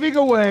was giving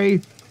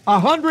away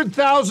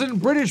 100,000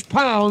 British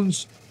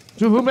pounds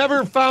to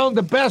whomever found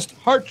the best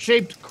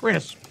heart-shaped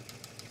crisp.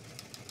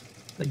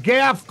 The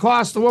gaffe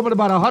cost the woman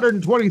about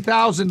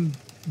 $120,000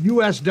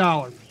 US.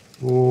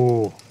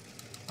 Oh,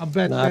 I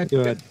bet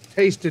that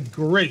tasted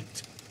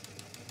great.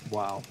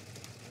 Wow.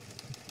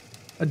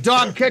 A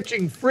dog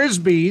catching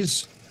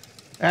frisbees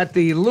at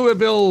the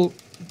Louisville,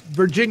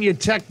 Virginia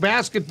Tech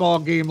basketball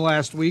game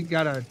last week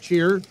got a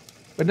cheer,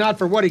 but not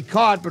for what he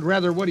caught, but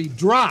rather what he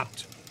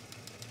dropped.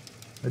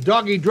 The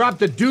doggy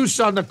dropped a deuce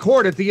on the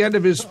court at the end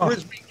of his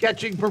frisbee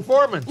catching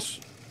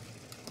performance.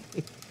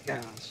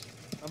 Gosh.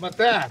 How about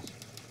that?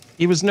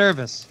 He was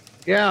nervous.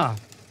 Yeah.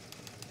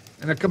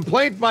 And a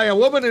complaint by a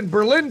woman in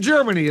Berlin,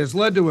 Germany has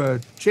led to a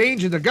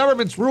change in the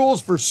government's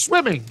rules for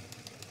swimming.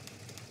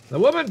 The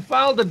woman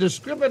filed a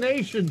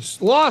discrimination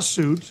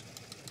lawsuit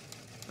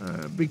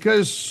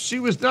because she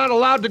was not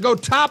allowed to go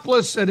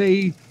topless at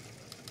a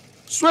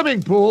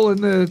swimming pool in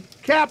the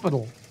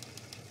capital.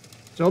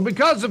 So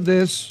because of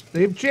this,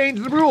 they've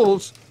changed the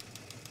rules.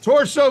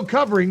 Torso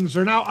coverings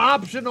are now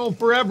optional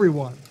for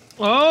everyone.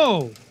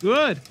 Oh,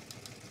 good.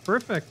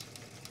 Perfect.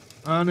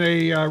 On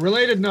a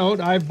related note,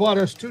 I bought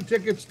us 2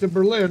 tickets to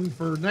Berlin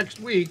for next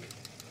week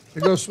to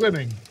go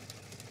swimming.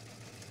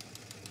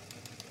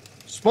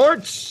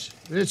 Sports.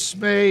 This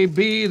may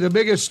be the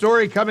biggest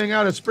story coming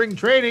out of spring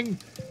training,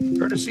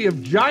 courtesy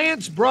of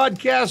Giants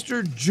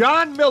broadcaster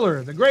John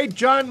Miller. The great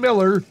John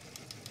Miller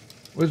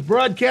was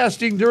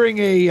broadcasting during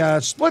a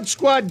split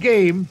squad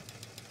game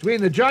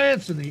between the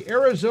Giants and the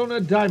Arizona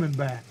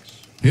Diamondbacks.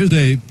 Here's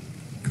a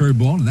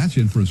curveball, and that's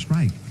in for a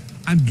strike.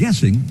 I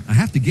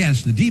have to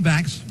guess, the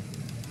D-backs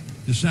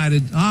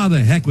decided,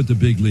 the heck with the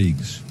big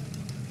leagues.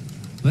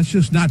 Let's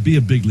just not be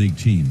a big league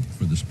team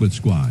for the split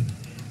squad.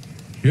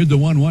 Here's the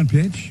 1-1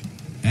 pitch,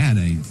 and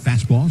a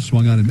fastball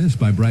swung on and missed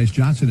by Bryce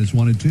Johnson. It's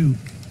 1-2.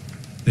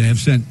 They have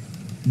sent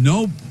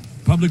no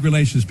public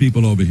relations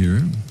people over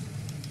here,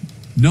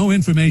 no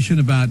information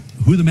about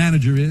who the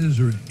manager is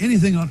or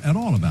anything at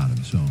all about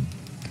him. So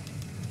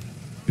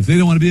if they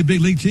don't want to be a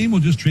big league team,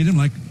 we'll just treat them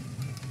like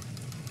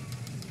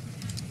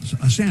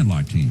a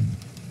sandlot team.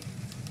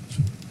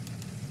 So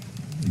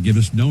they give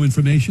us no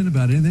information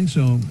about anything.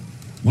 So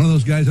one of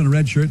those guys in a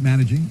red shirt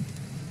managing,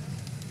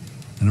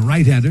 and a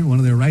right-hander, one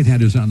of their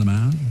right-handers on the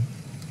mound,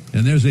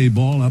 and there's a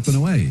ball up and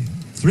away.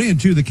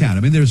 3-2 the count.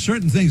 I mean, there are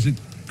certain things that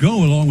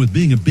go along with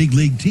being a big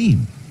league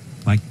team,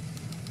 like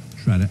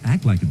try to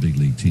act like a big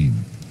league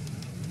team.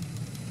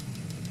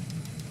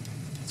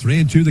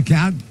 3-2 the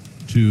count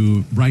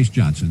to Bryce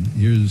Johnson.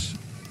 Here's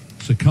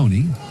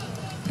Ciccone,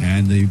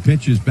 and the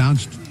pitch is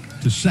bounced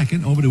to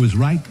second, over to his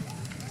right,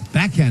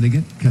 backhanding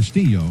it,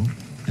 Castillo,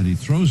 and he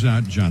throws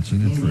out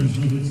Johnson at first.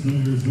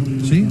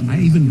 See, I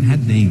even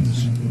had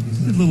names.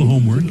 Did a little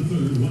homework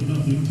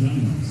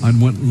on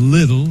what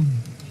little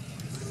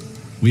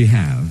we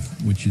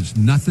have, which is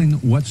nothing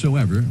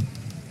whatsoever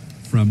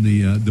from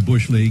the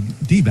Bush League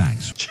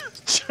D-backs.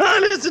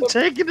 John isn't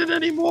taking it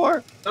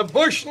anymore. The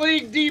Bush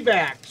League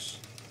D-backs.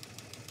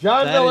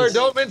 John Miller,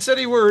 don't mince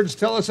any words.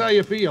 Tell us how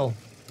you feel.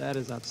 That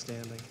is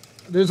outstanding.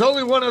 There's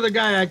only one other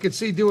guy I could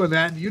see doing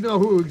that, and you know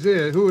who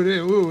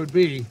it would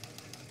be.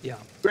 Yeah.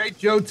 Great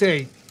Joe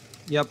Tate.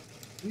 Yep.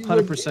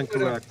 100%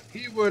 correct.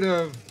 He would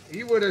have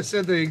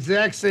said the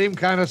exact same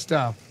kind of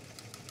stuff.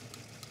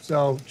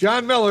 So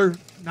John Miller,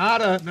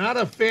 not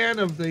a fan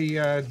of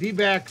the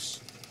D-backs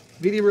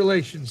media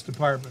relations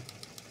department.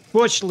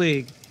 Bush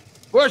League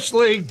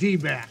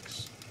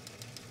D-backs.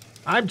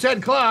 I'm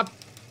Ted Klopp.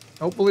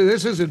 Hopefully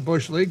this isn't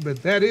Bush League,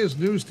 but that is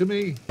news to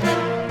me.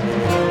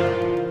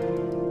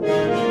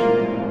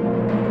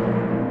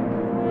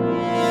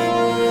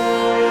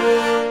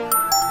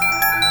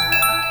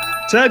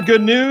 Ted,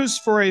 good news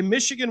for a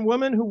Michigan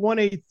woman who won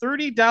a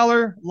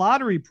 $30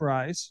 lottery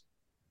prize.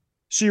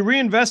 She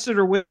reinvested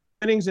her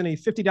winnings in a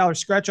 $50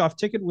 scratch-off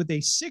ticket with a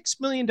 $6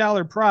 million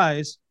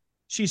prize.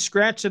 She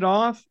scratched it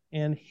off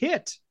and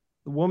hit.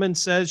 The woman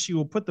says she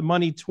will put the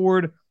money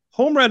toward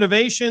home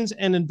renovations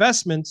and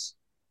investments.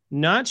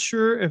 Not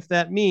sure if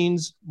that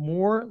means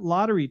more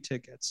lottery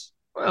tickets.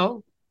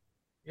 Well,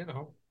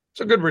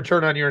 it's a good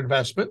return on your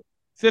investment.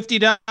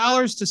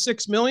 $50 to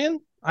 $6 million?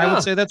 I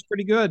would say that's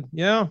pretty good.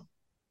 Yeah.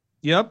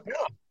 Yep. Yeah.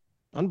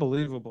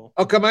 Unbelievable.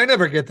 How come I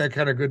never get that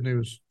kind of good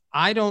news?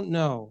 I don't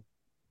know.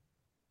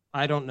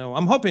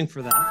 I'm hoping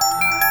for that.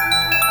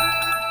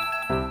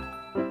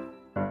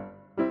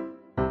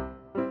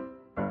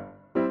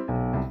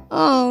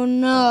 Oh,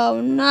 no,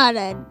 not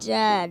a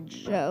dad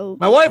joke.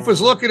 My wife was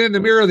looking in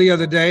the mirror the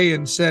other day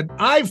and said,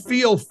 I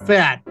feel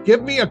fat.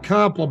 Give me a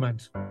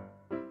compliment.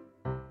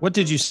 What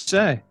did you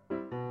say?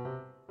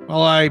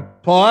 Well, I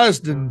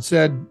paused and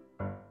said,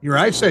 your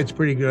eyesight's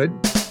pretty good.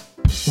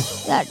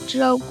 That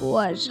joke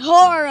was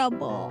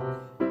horrible.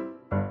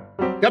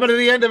 Coming to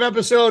the end of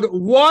episode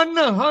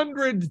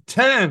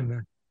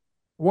 110.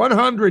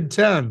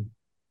 110.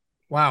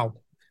 Wow.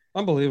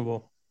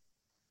 Unbelievable.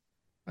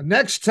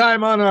 Next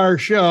time on our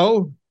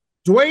show,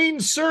 Dwayne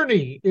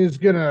Cerny is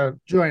going to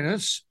join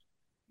us.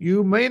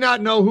 You may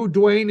not know who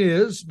Dwayne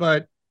is,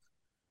 but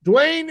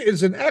Dwayne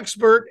is an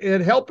expert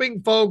at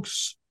helping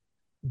folks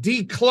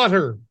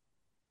declutter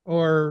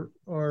or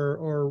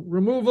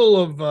removal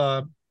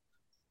of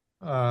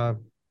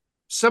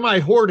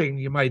semi-hoarding,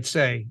 you might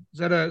say. Is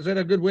that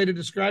a good way to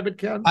describe it,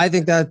 Ken? I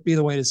think that'd be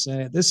the way to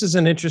say it. This is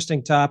an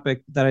interesting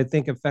topic that I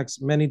think affects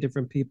many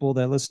different people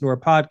that listen to our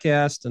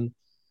podcast and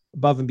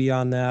above and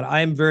beyond that.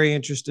 I am very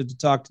interested to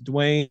talk to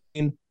Dwayne,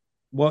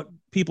 what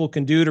people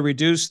can do to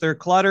reduce their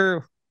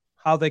clutter,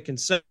 how they can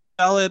sell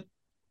it.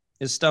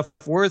 Is stuff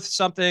worth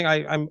something?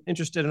 I'm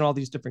interested in all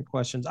these different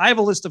questions. I have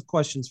a list of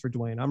questions for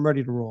Dwayne. I'm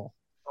ready to roll.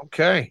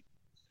 Okay.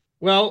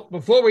 Well,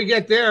 before we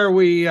get there,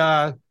 we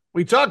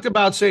talked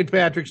about St.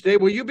 Patrick's Day.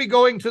 Will you be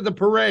going to the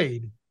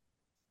parade?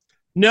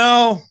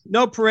 No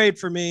parade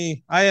for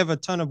me. I have a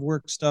ton of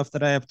work stuff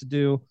that I have to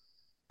do.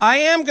 I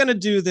am going to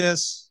do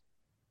this.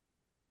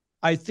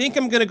 I think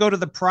I'm going to go to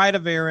the Pride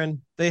of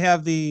Erin. They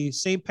have the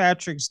St.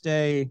 Patrick's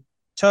Day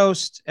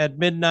toast at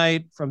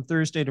midnight from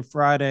Thursday to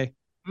Friday.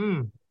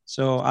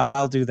 So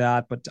I'll do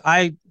that. But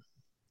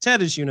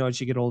Ted, as you know,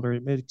 as you get older,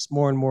 it makes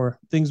more and more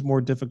things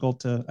more difficult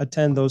to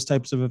attend those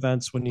types of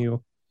events when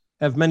you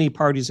have many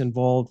parties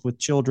involved with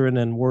children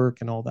and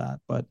work and all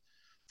that. But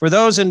for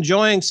those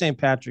enjoying St.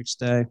 Patrick's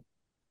Day,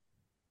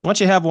 why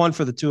don't you have one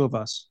for the two of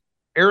us?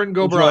 Erin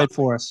Go Enjoy Bragh. it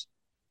for us.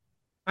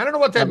 I don't know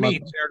what that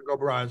means, Erin Go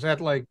Bragh. Is that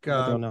like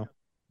I don't know.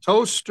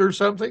 Toast or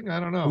something?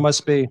 I don't know. It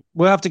must be.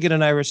 We'll have to get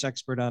an Irish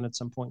expert on at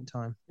some point in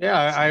time.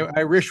 Yeah,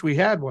 I wish we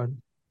had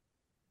one.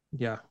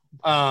 Yeah.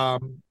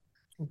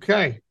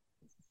 Okay.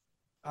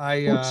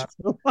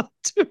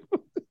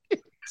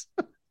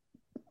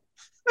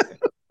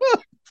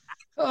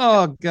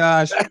 Oh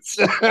gosh. That's,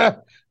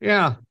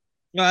 yeah.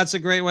 Well, that's a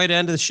great way to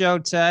end the show,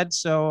 Ted.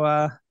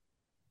 So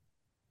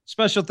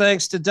special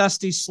thanks to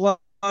Dusty Sloan,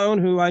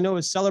 who I know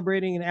is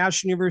celebrating an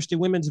Ashland University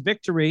women's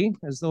victory,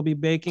 as they'll be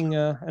making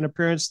an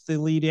appearance at the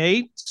Elite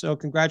Eight. So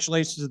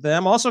congratulations to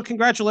them. Also,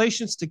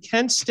 congratulations to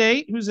Kent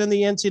State, who's in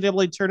the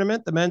NCAA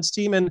tournament, the men's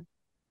team, and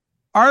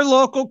our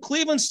local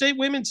Cleveland State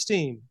women's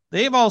team.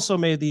 They've also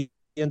made the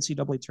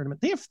NCAA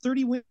tournament. They have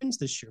 30 wins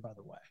this year, by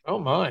the way. Oh,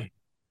 my.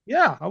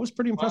 Yeah, I was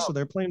pretty impressed with.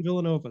 They're playing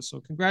Villanova. So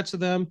congrats to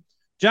them.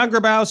 John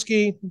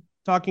Grabowski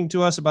talking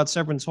to us about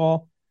Severance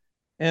Hall.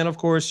 And, of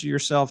course,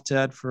 yourself,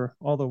 Ted, for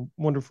all the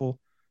wonderful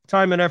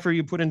time and effort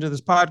you put into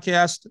this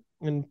podcast.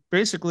 And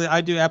basically,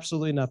 I do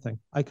absolutely nothing.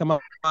 I come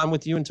on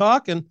with you and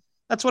talk, and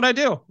that's what I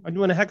do. I'm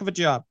doing a heck of a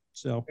job.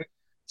 So at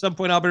some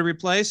point, I'll be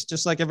replaced,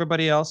 just like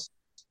everybody else.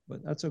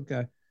 But that's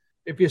okay.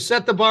 If you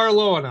set the bar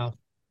low enough.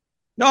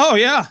 Oh,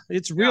 yeah.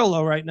 It's real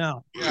low right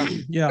now.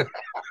 Yeah.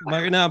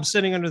 Right now, I'm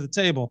sitting under the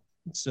table.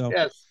 So,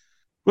 yes.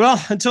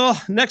 Well, until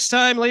next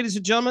time, ladies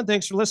and gentlemen,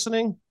 thanks for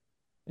listening.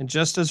 And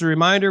just as a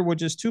reminder, we're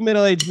just two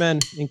middle-aged men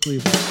in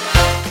Cleveland.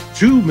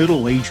 Two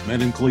Middle-Aged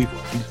Men in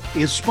Cleveland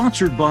is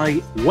sponsored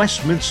by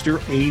Westminster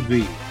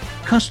AV,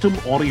 custom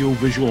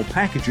audio-visual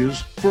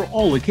packages for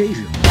all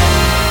occasions.